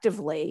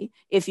effectively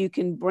if you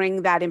can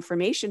bring that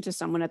information to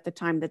someone at the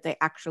time that they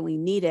actually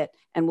need it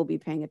and will be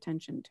paying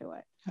attention to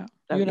it. Yeah.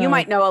 So you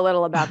might know a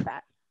little about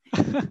that.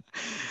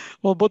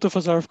 Well, both of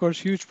us are, of course,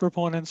 huge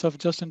proponents of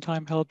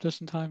just-in-time help,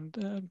 just-in-time,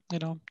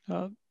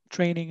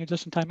 training, and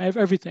just-in-time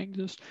everything.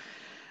 Just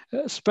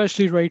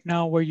especially right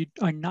now, where you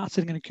are not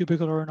sitting in a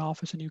cubicle or an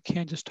office and you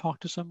can't just talk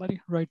to somebody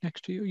right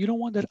next to you. You don't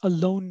want that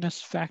aloneness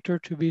factor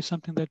to be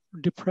something that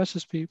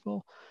depresses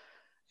people.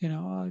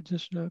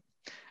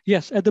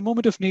 Yes, at the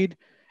moment of need,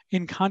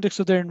 in context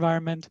of their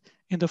environment,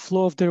 in the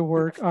flow of their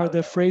work, are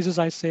the phrases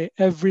I say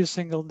every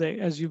single day,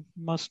 as you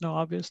must know,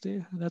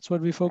 obviously. That's what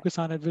we focus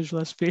on at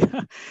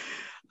VisualSP,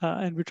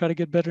 and we try to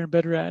get better and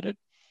better at it.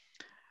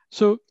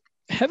 So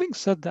having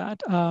said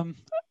that,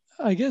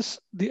 I guess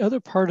the other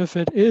part of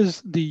it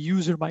is the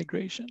user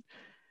migration.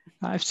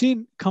 I've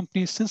seen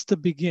companies since the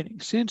beginning,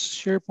 since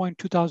SharePoint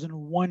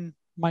 2001,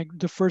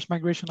 the first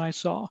migration I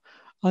saw,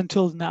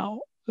 until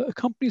now,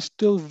 companies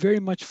still very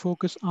much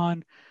focus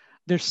on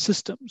their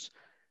systems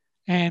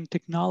and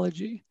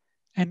technology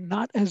and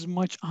not as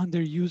much on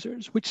their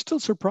users, which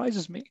still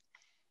surprises me.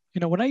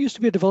 When I used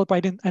to be a developer,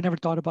 I never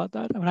thought about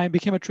that. When I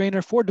became a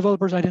trainer for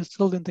developers,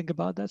 still didn't think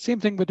about that.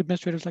 Same thing with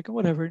administrators, like,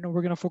 whatever,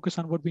 we're going to focus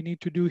on what we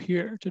need to do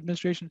here to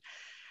administration.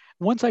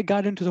 Once I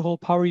got into the whole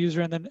power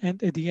user and then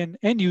at the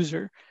end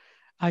user,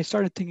 I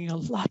started thinking a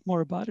lot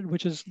more about it,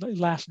 which is the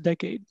last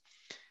decade.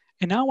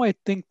 And now I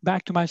think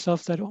back to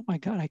myself that, oh my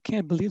God, I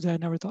can't believe that I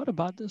never thought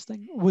about this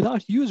thing.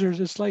 Without users,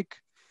 it's like,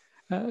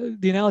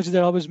 the analogy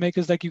that I always make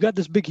is like you got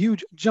this big,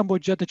 huge jumbo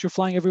jet that you're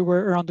flying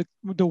everywhere around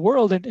the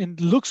world, and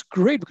looks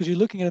great because you're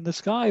looking at it in the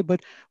sky.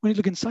 But when you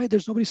look inside,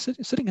 there's nobody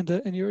sitting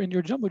in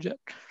your jumbo jet.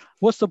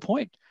 What's the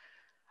point?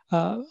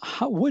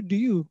 What do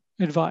you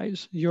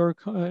advise your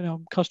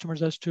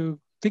customers as to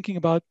thinking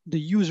about the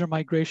user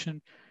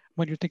migration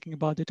when you're thinking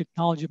about the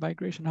technology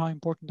migration? How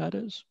important that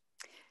is?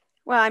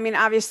 Well, I mean,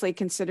 obviously,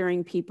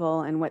 considering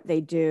people and what they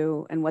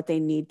do and what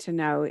they need to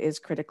know is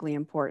critically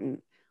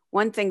important.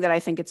 One thing that I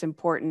think it's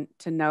important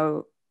to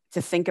know,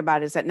 to think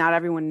about, is that not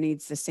everyone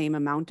needs the same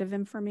amount of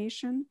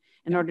information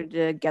in order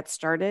to get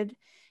started.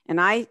 And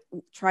I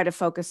try to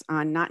focus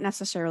on not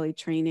necessarily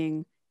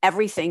training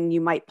everything you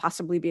might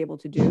possibly be able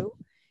to do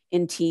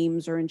in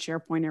Teams or in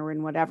SharePoint or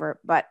in whatever,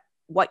 but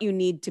what you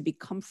need to be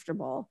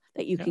comfortable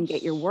that you can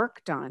get your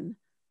work done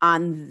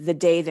on the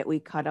day that we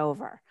cut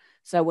over.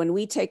 So when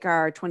we take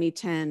our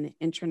 2010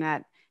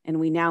 intranet and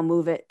we now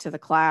move it to the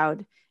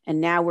cloud, and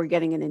now we're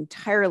getting an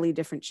entirely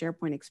different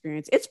SharePoint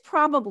experience, it's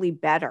probably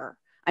better.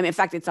 I mean, in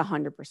fact, it's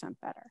 100%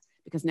 better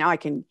because now I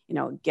can,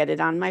 get it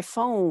on my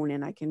phone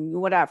and I can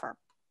whatever.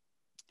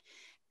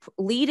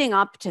 Leading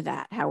up to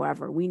that,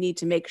 however, we need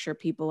to make sure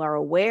people are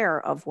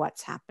aware of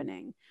what's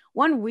happening.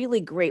 One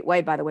really great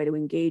way, by the way, to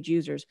engage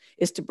users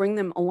is to bring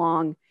them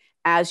along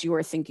as you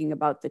are thinking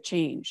about the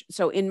change.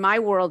 So in my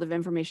world of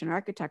information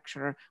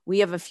architecture, we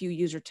have a few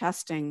user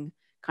testing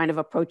kind of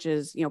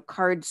approaches,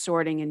 card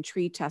sorting and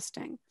tree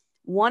testing.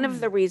 One of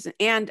the reasons,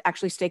 and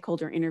actually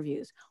stakeholder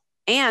interviews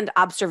and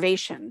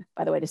observation,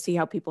 by the way, to see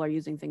how people are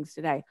using things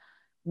today.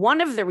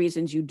 One of the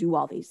reasons you do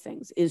all these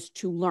things is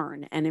to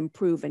learn and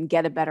improve and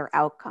get a better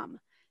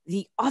outcome.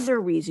 The other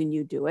reason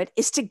you do it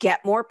is to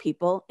get more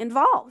people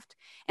involved.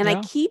 And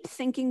I keep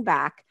thinking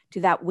back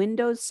to that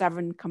Windows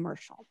 7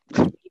 commercial.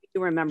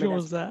 You remember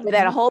this? Where they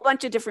had a whole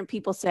bunch of different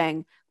people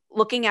saying,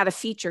 looking at a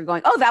feature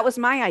going, oh, that was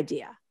my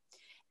idea.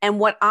 And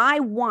what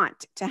I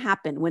want to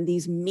happen when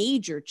these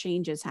major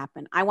changes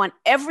happen, I want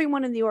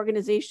everyone in the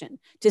organization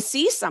to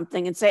see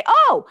something and say,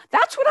 oh,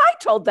 that's what I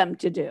told them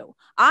to do.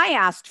 I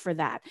asked for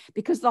that.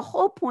 Because the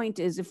whole point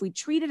is, if we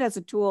treat it as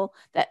a tool,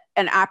 that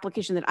an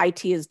application that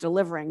IT is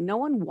delivering, no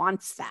one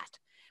wants that.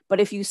 But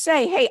if you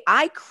say, hey,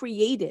 I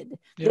created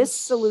this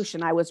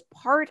solution, I was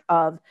part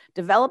of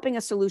developing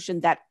a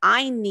solution that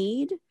I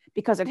need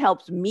because it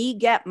helps me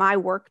get my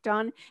work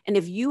done. And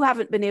if you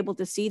haven't been able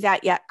to see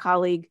that yet,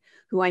 colleague,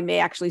 who I may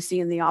actually see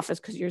in the office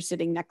because you're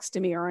sitting next to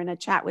me or in a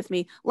chat with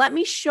me, let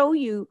me show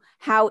you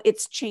how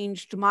it's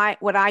changed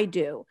what I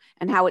do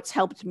and how it's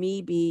helped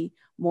me be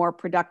more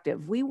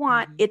productive. We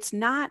want, it's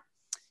not,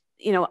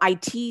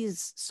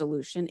 IT's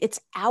solution,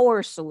 it's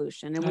our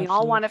solution. And we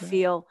all want to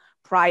feel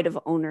pride of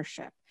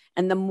ownership.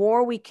 And the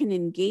more we can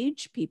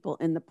engage people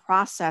in the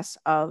process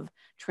of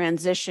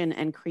transition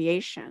and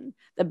creation,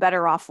 the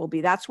better off we'll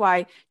be. That's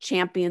why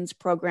champions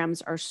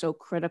programs are so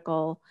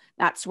critical.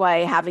 That's why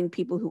having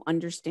people who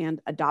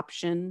understand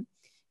adoption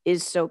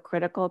is so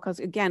critical, because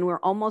again, we're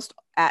almost,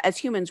 as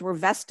humans, we're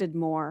vested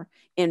more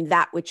in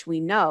that which we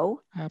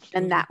know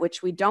than that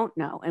which we don't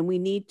know. And we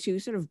need to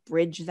sort of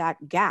bridge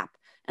that gap.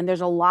 And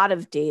there's a lot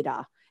of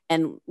data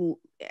and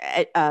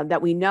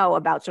that we know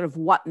about sort of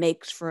what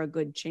makes for a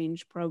good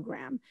change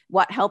program,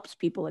 what helps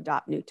people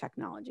adopt new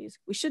technologies.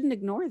 We shouldn't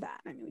ignore that.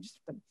 I mean,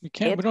 we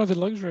can't, we don't have the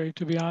luxury,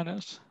 to be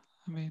honest.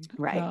 I mean,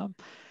 right.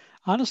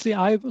 Honestly,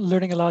 I'm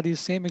learning a lot of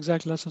these same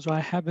exact lessons I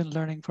have been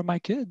learning from my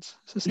kids.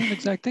 It's the same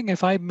exact thing.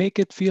 If I make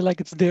it feel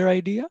like it's their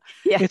idea,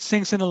 it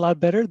sinks in a lot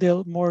better.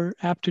 They're more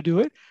apt to do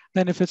it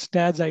than if it's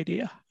dad's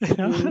idea. You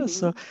know? Mm-hmm.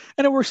 So,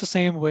 and it works the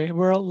same way.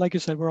 We're all, like you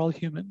said, we're all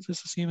humans.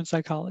 This is human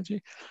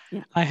psychology.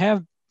 Yeah. I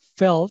have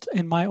felt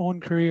in my own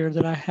career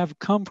that I have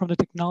come from the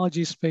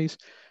technology space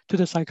to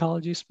the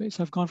psychology space.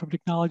 I've gone from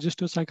technologist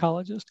to a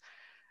psychologist.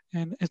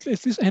 And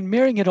and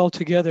marrying it all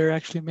together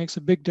actually makes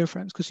a big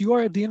difference, because you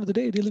are, at the end of the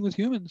day, dealing with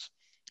humans.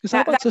 It's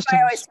not about that's systems. Why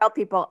I always tell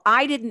people,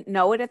 I didn't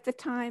know it at the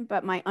time,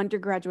 but my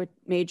undergraduate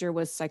major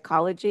was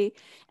psychology.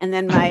 And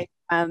then my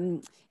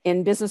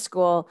in business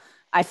school,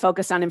 I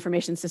focused on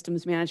information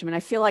systems management. I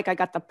feel like I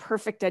got the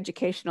perfect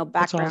educational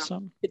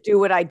background to do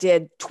what I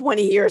did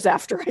 20 years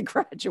after I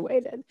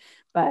graduated.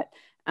 But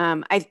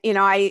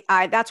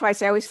I that's why I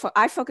say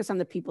I focus on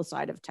the people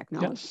side of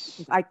technology.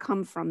 Yes. I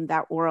come from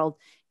that world.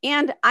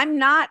 And I'm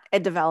not a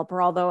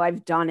developer, although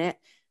I've done it.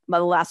 But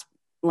the last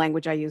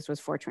language I used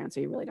was Fortran, so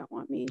you really don't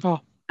want me to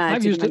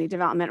do any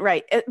development,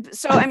 right?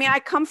 So I mean, I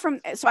come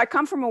from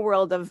a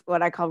world of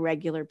what I call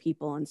regular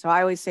people, and so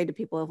I always say to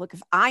people, look,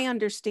 if I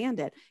understand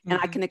it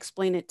and I can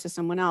explain it to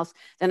someone else,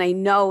 then I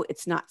know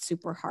it's not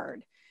super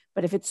hard.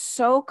 But if it's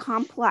so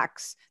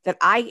complex that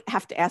I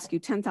have to ask you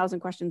 10,000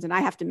 questions and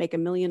I have to make a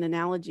million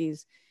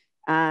analogies,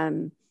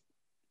 then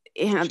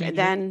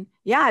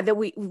that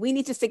we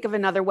need to think of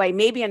another way,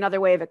 maybe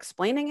another way of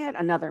explaining it,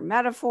 another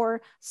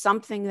metaphor,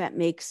 something that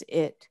makes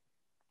it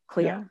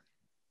clear. Yeah.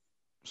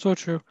 So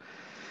true.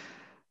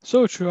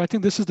 So true. I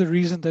think this is the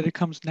reason that it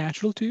comes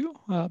natural to you,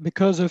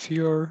 because of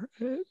your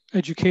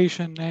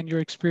education and your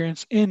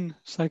experience in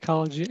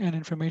psychology and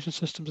information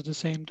systems at the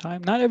same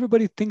time. Not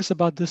everybody thinks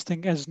about this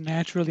thing as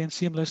naturally and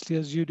seamlessly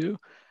as you do.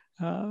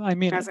 I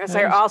mean, as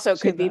I also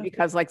could be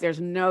because like there's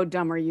no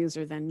dumber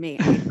user than me.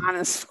 I mean,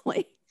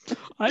 honestly.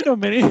 I know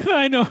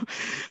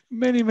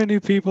many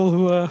people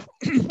who,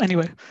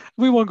 anyway,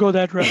 we won't go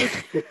that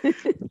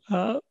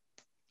route.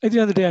 At the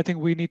end of the day, I think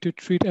we need to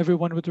treat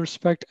everyone with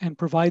respect and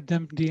provide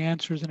them the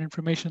answers and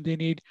information they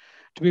need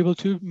to be able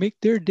to make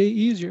their day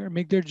easier,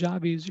 make their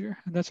job easier.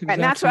 And that's exactly.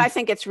 And that's what I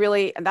think it's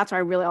really, and that's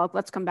why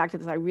let's come back to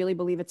this. I really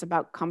believe it's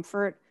about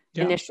comfort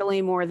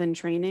initially more than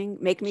training.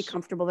 Make me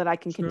comfortable that I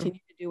can continue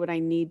to do what I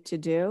need to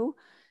do.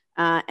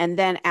 And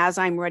then as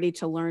I'm ready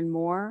to learn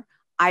more,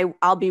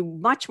 I'll be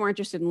much more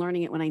interested in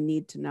learning it when I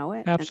need to know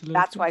it. Absolutely. And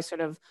that's why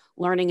sort of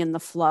learning in the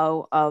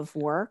flow of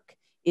work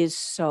is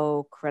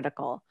so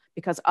critical.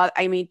 Because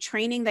I mean,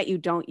 training that you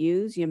don't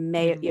use, you'll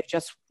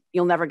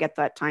never get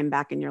that time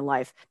back in your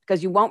life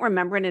because you won't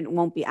remember it and it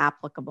won't be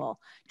applicable.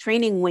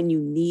 Training when you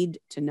need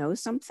to know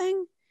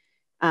something,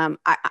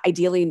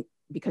 ideally,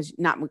 because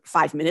not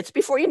 5 minutes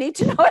before you need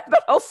to know it,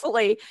 but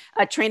hopefully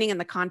training in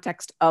the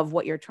context of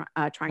what you're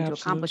trying to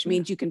accomplish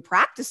means you can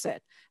practice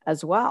it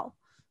as well.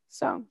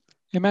 So.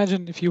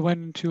 Imagine if you went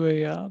into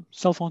a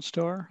cell phone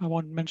store. I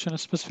won't mention a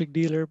specific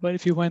dealer, but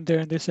if you went there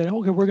and they said,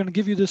 okay, we're going to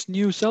give you this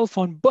new cell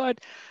phone, but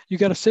you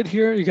got to sit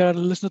here, you got to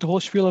listen to the whole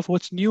spiel of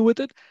what's new with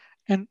it,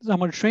 and I'm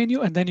going to train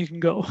you, and then you can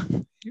go.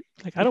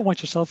 Like, I don't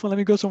want your cell phone. Let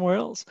me go somewhere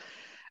else.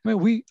 I mean,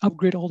 we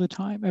upgrade all the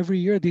time. Every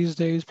year these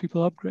days,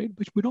 people upgrade,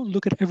 but we don't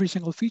look at every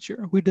single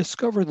feature. We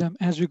discover them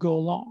as we go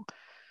along.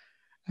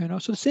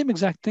 So the same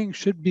exact thing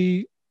should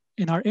be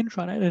in our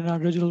intranet, in our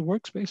digital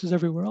workspaces,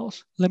 everywhere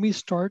else. Let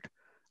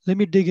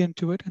me dig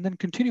into it and then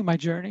continue my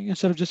journey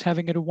instead of just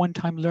having it a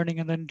one-time learning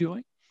and then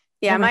doing.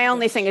 Yeah, my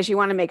only thing is you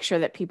want to make sure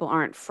that people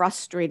aren't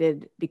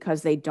frustrated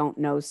because they don't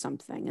know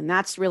something. And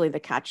that's really the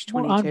catch-22.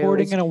 More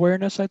onboarding and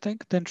awareness, I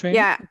think, than training.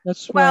 Yeah.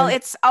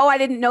 I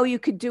didn't know you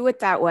could do it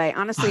that way.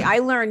 Honestly, I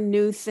learn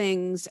new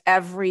things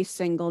every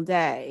single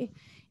day.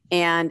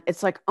 And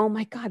it's like, oh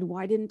my God,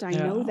 why didn't I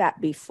know that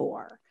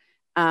before?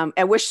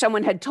 I wish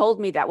someone had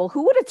told me that. Well,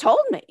 who would have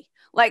told me?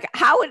 Like,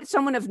 how would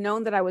someone have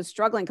known that I was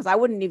struggling? Because I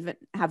wouldn't even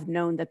have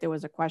known that there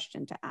was a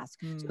question to ask.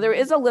 So there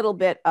is a little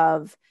bit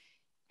of,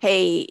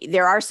 hey,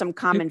 there are some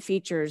common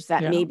features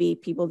that maybe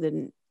people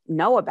didn't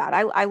know about.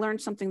 I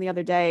learned something the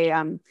other day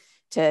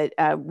to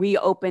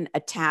reopen a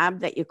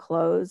tab that you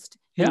closed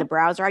in the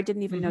browser. I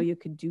didn't even know you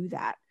could do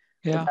that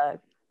with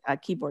a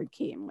keyboard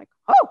key. I'm like,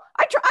 oh,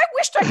 I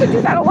wished I could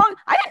do that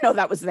I didn't know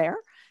that was there.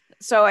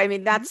 So, I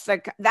mean, that's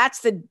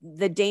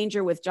the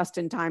danger with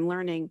just-in-time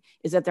learning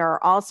is that there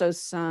are also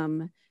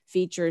some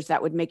features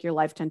that would make your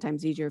life 10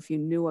 times easier if you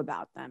knew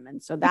about them.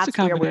 And so It's a that's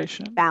where we're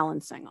combination.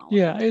 balancing all of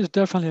Yeah, it. it's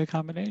definitely a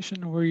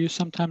combination where you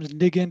sometimes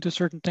dig into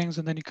certain things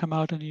and then you come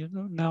out and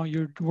now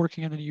you're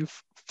working and then you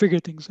figure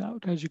things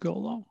out as you go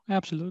along.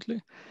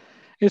 Absolutely.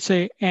 It's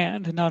a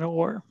and, not a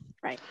or.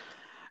 Right.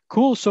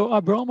 Cool. So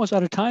we're almost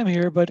out of time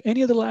here, but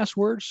any other last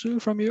words, Sue,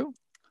 from you?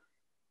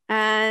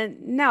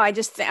 No, I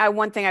just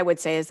one thing I would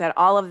say is that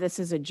all of this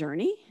is a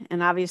journey,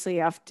 and obviously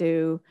you have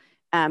to.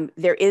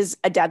 There is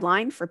a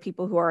deadline for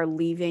people who are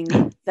leaving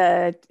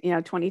the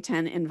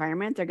 2010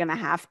 environment. They're going to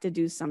have to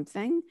do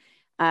something,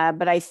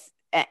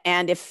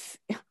 and if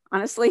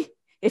honestly,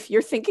 if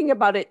you're thinking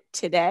about it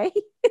today,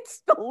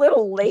 it's a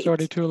little late. It's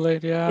already too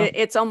late. Yeah,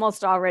 it's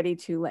almost already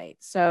too late.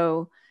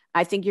 So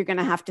I think you're going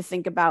to have to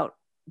think about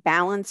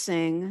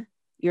balancing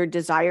your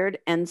desired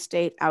end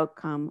state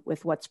outcome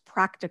with what's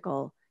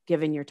practical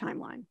given your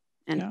timeline.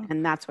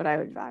 And that's what I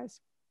would advise.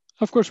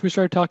 Of course, we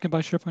started talking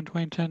about SharePoint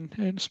 2010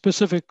 in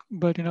specific,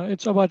 but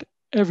it's about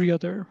every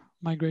other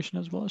migration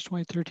as well as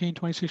 2013,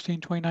 2016,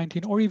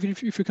 2019, or even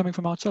if you're coming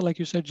from outside, like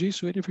you said, G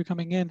Suite, if you're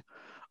coming in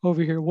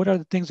over here, what are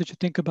the things that you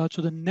think about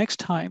so the next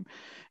time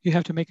you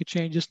have to make a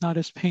change, it's not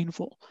as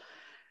painful?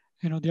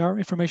 The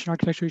information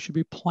architecture you should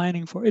be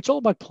planning for. It's all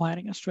about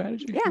planning and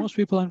strategy. Yeah. Most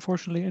people,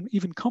 unfortunately, and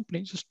even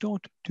companies just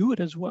don't do it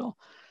as well.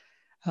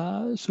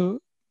 So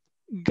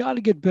got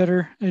to get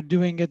better at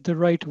doing it the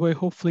right way,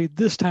 hopefully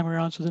this time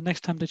around, so the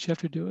next time that you have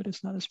to do it,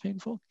 it's not as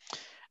painful.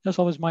 That's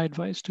always my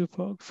advice to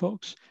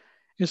folks.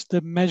 It's the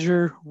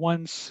measure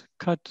once,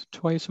 cut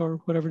twice, or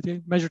whatever,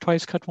 the measure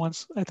twice, cut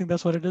once. I think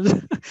that's what it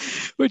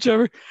is.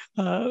 Whichever.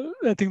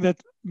 I think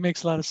that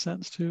makes a lot of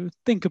sense to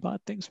think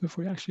about things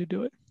before you actually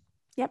do it.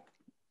 Yep.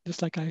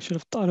 Just like I should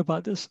have thought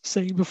about this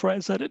saying before I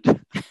said it.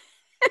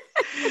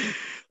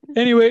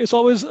 Anyway, it's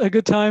always a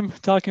good time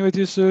talking with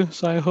you, Sue.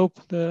 So I hope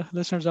the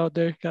listeners out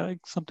there got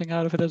something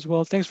out of it as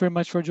well. Thanks very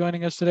much for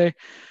joining us today.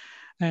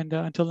 And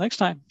until next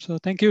time. So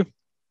thank you.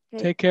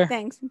 Great. Take care.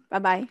 Thanks.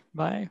 Bye-bye.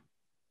 Bye.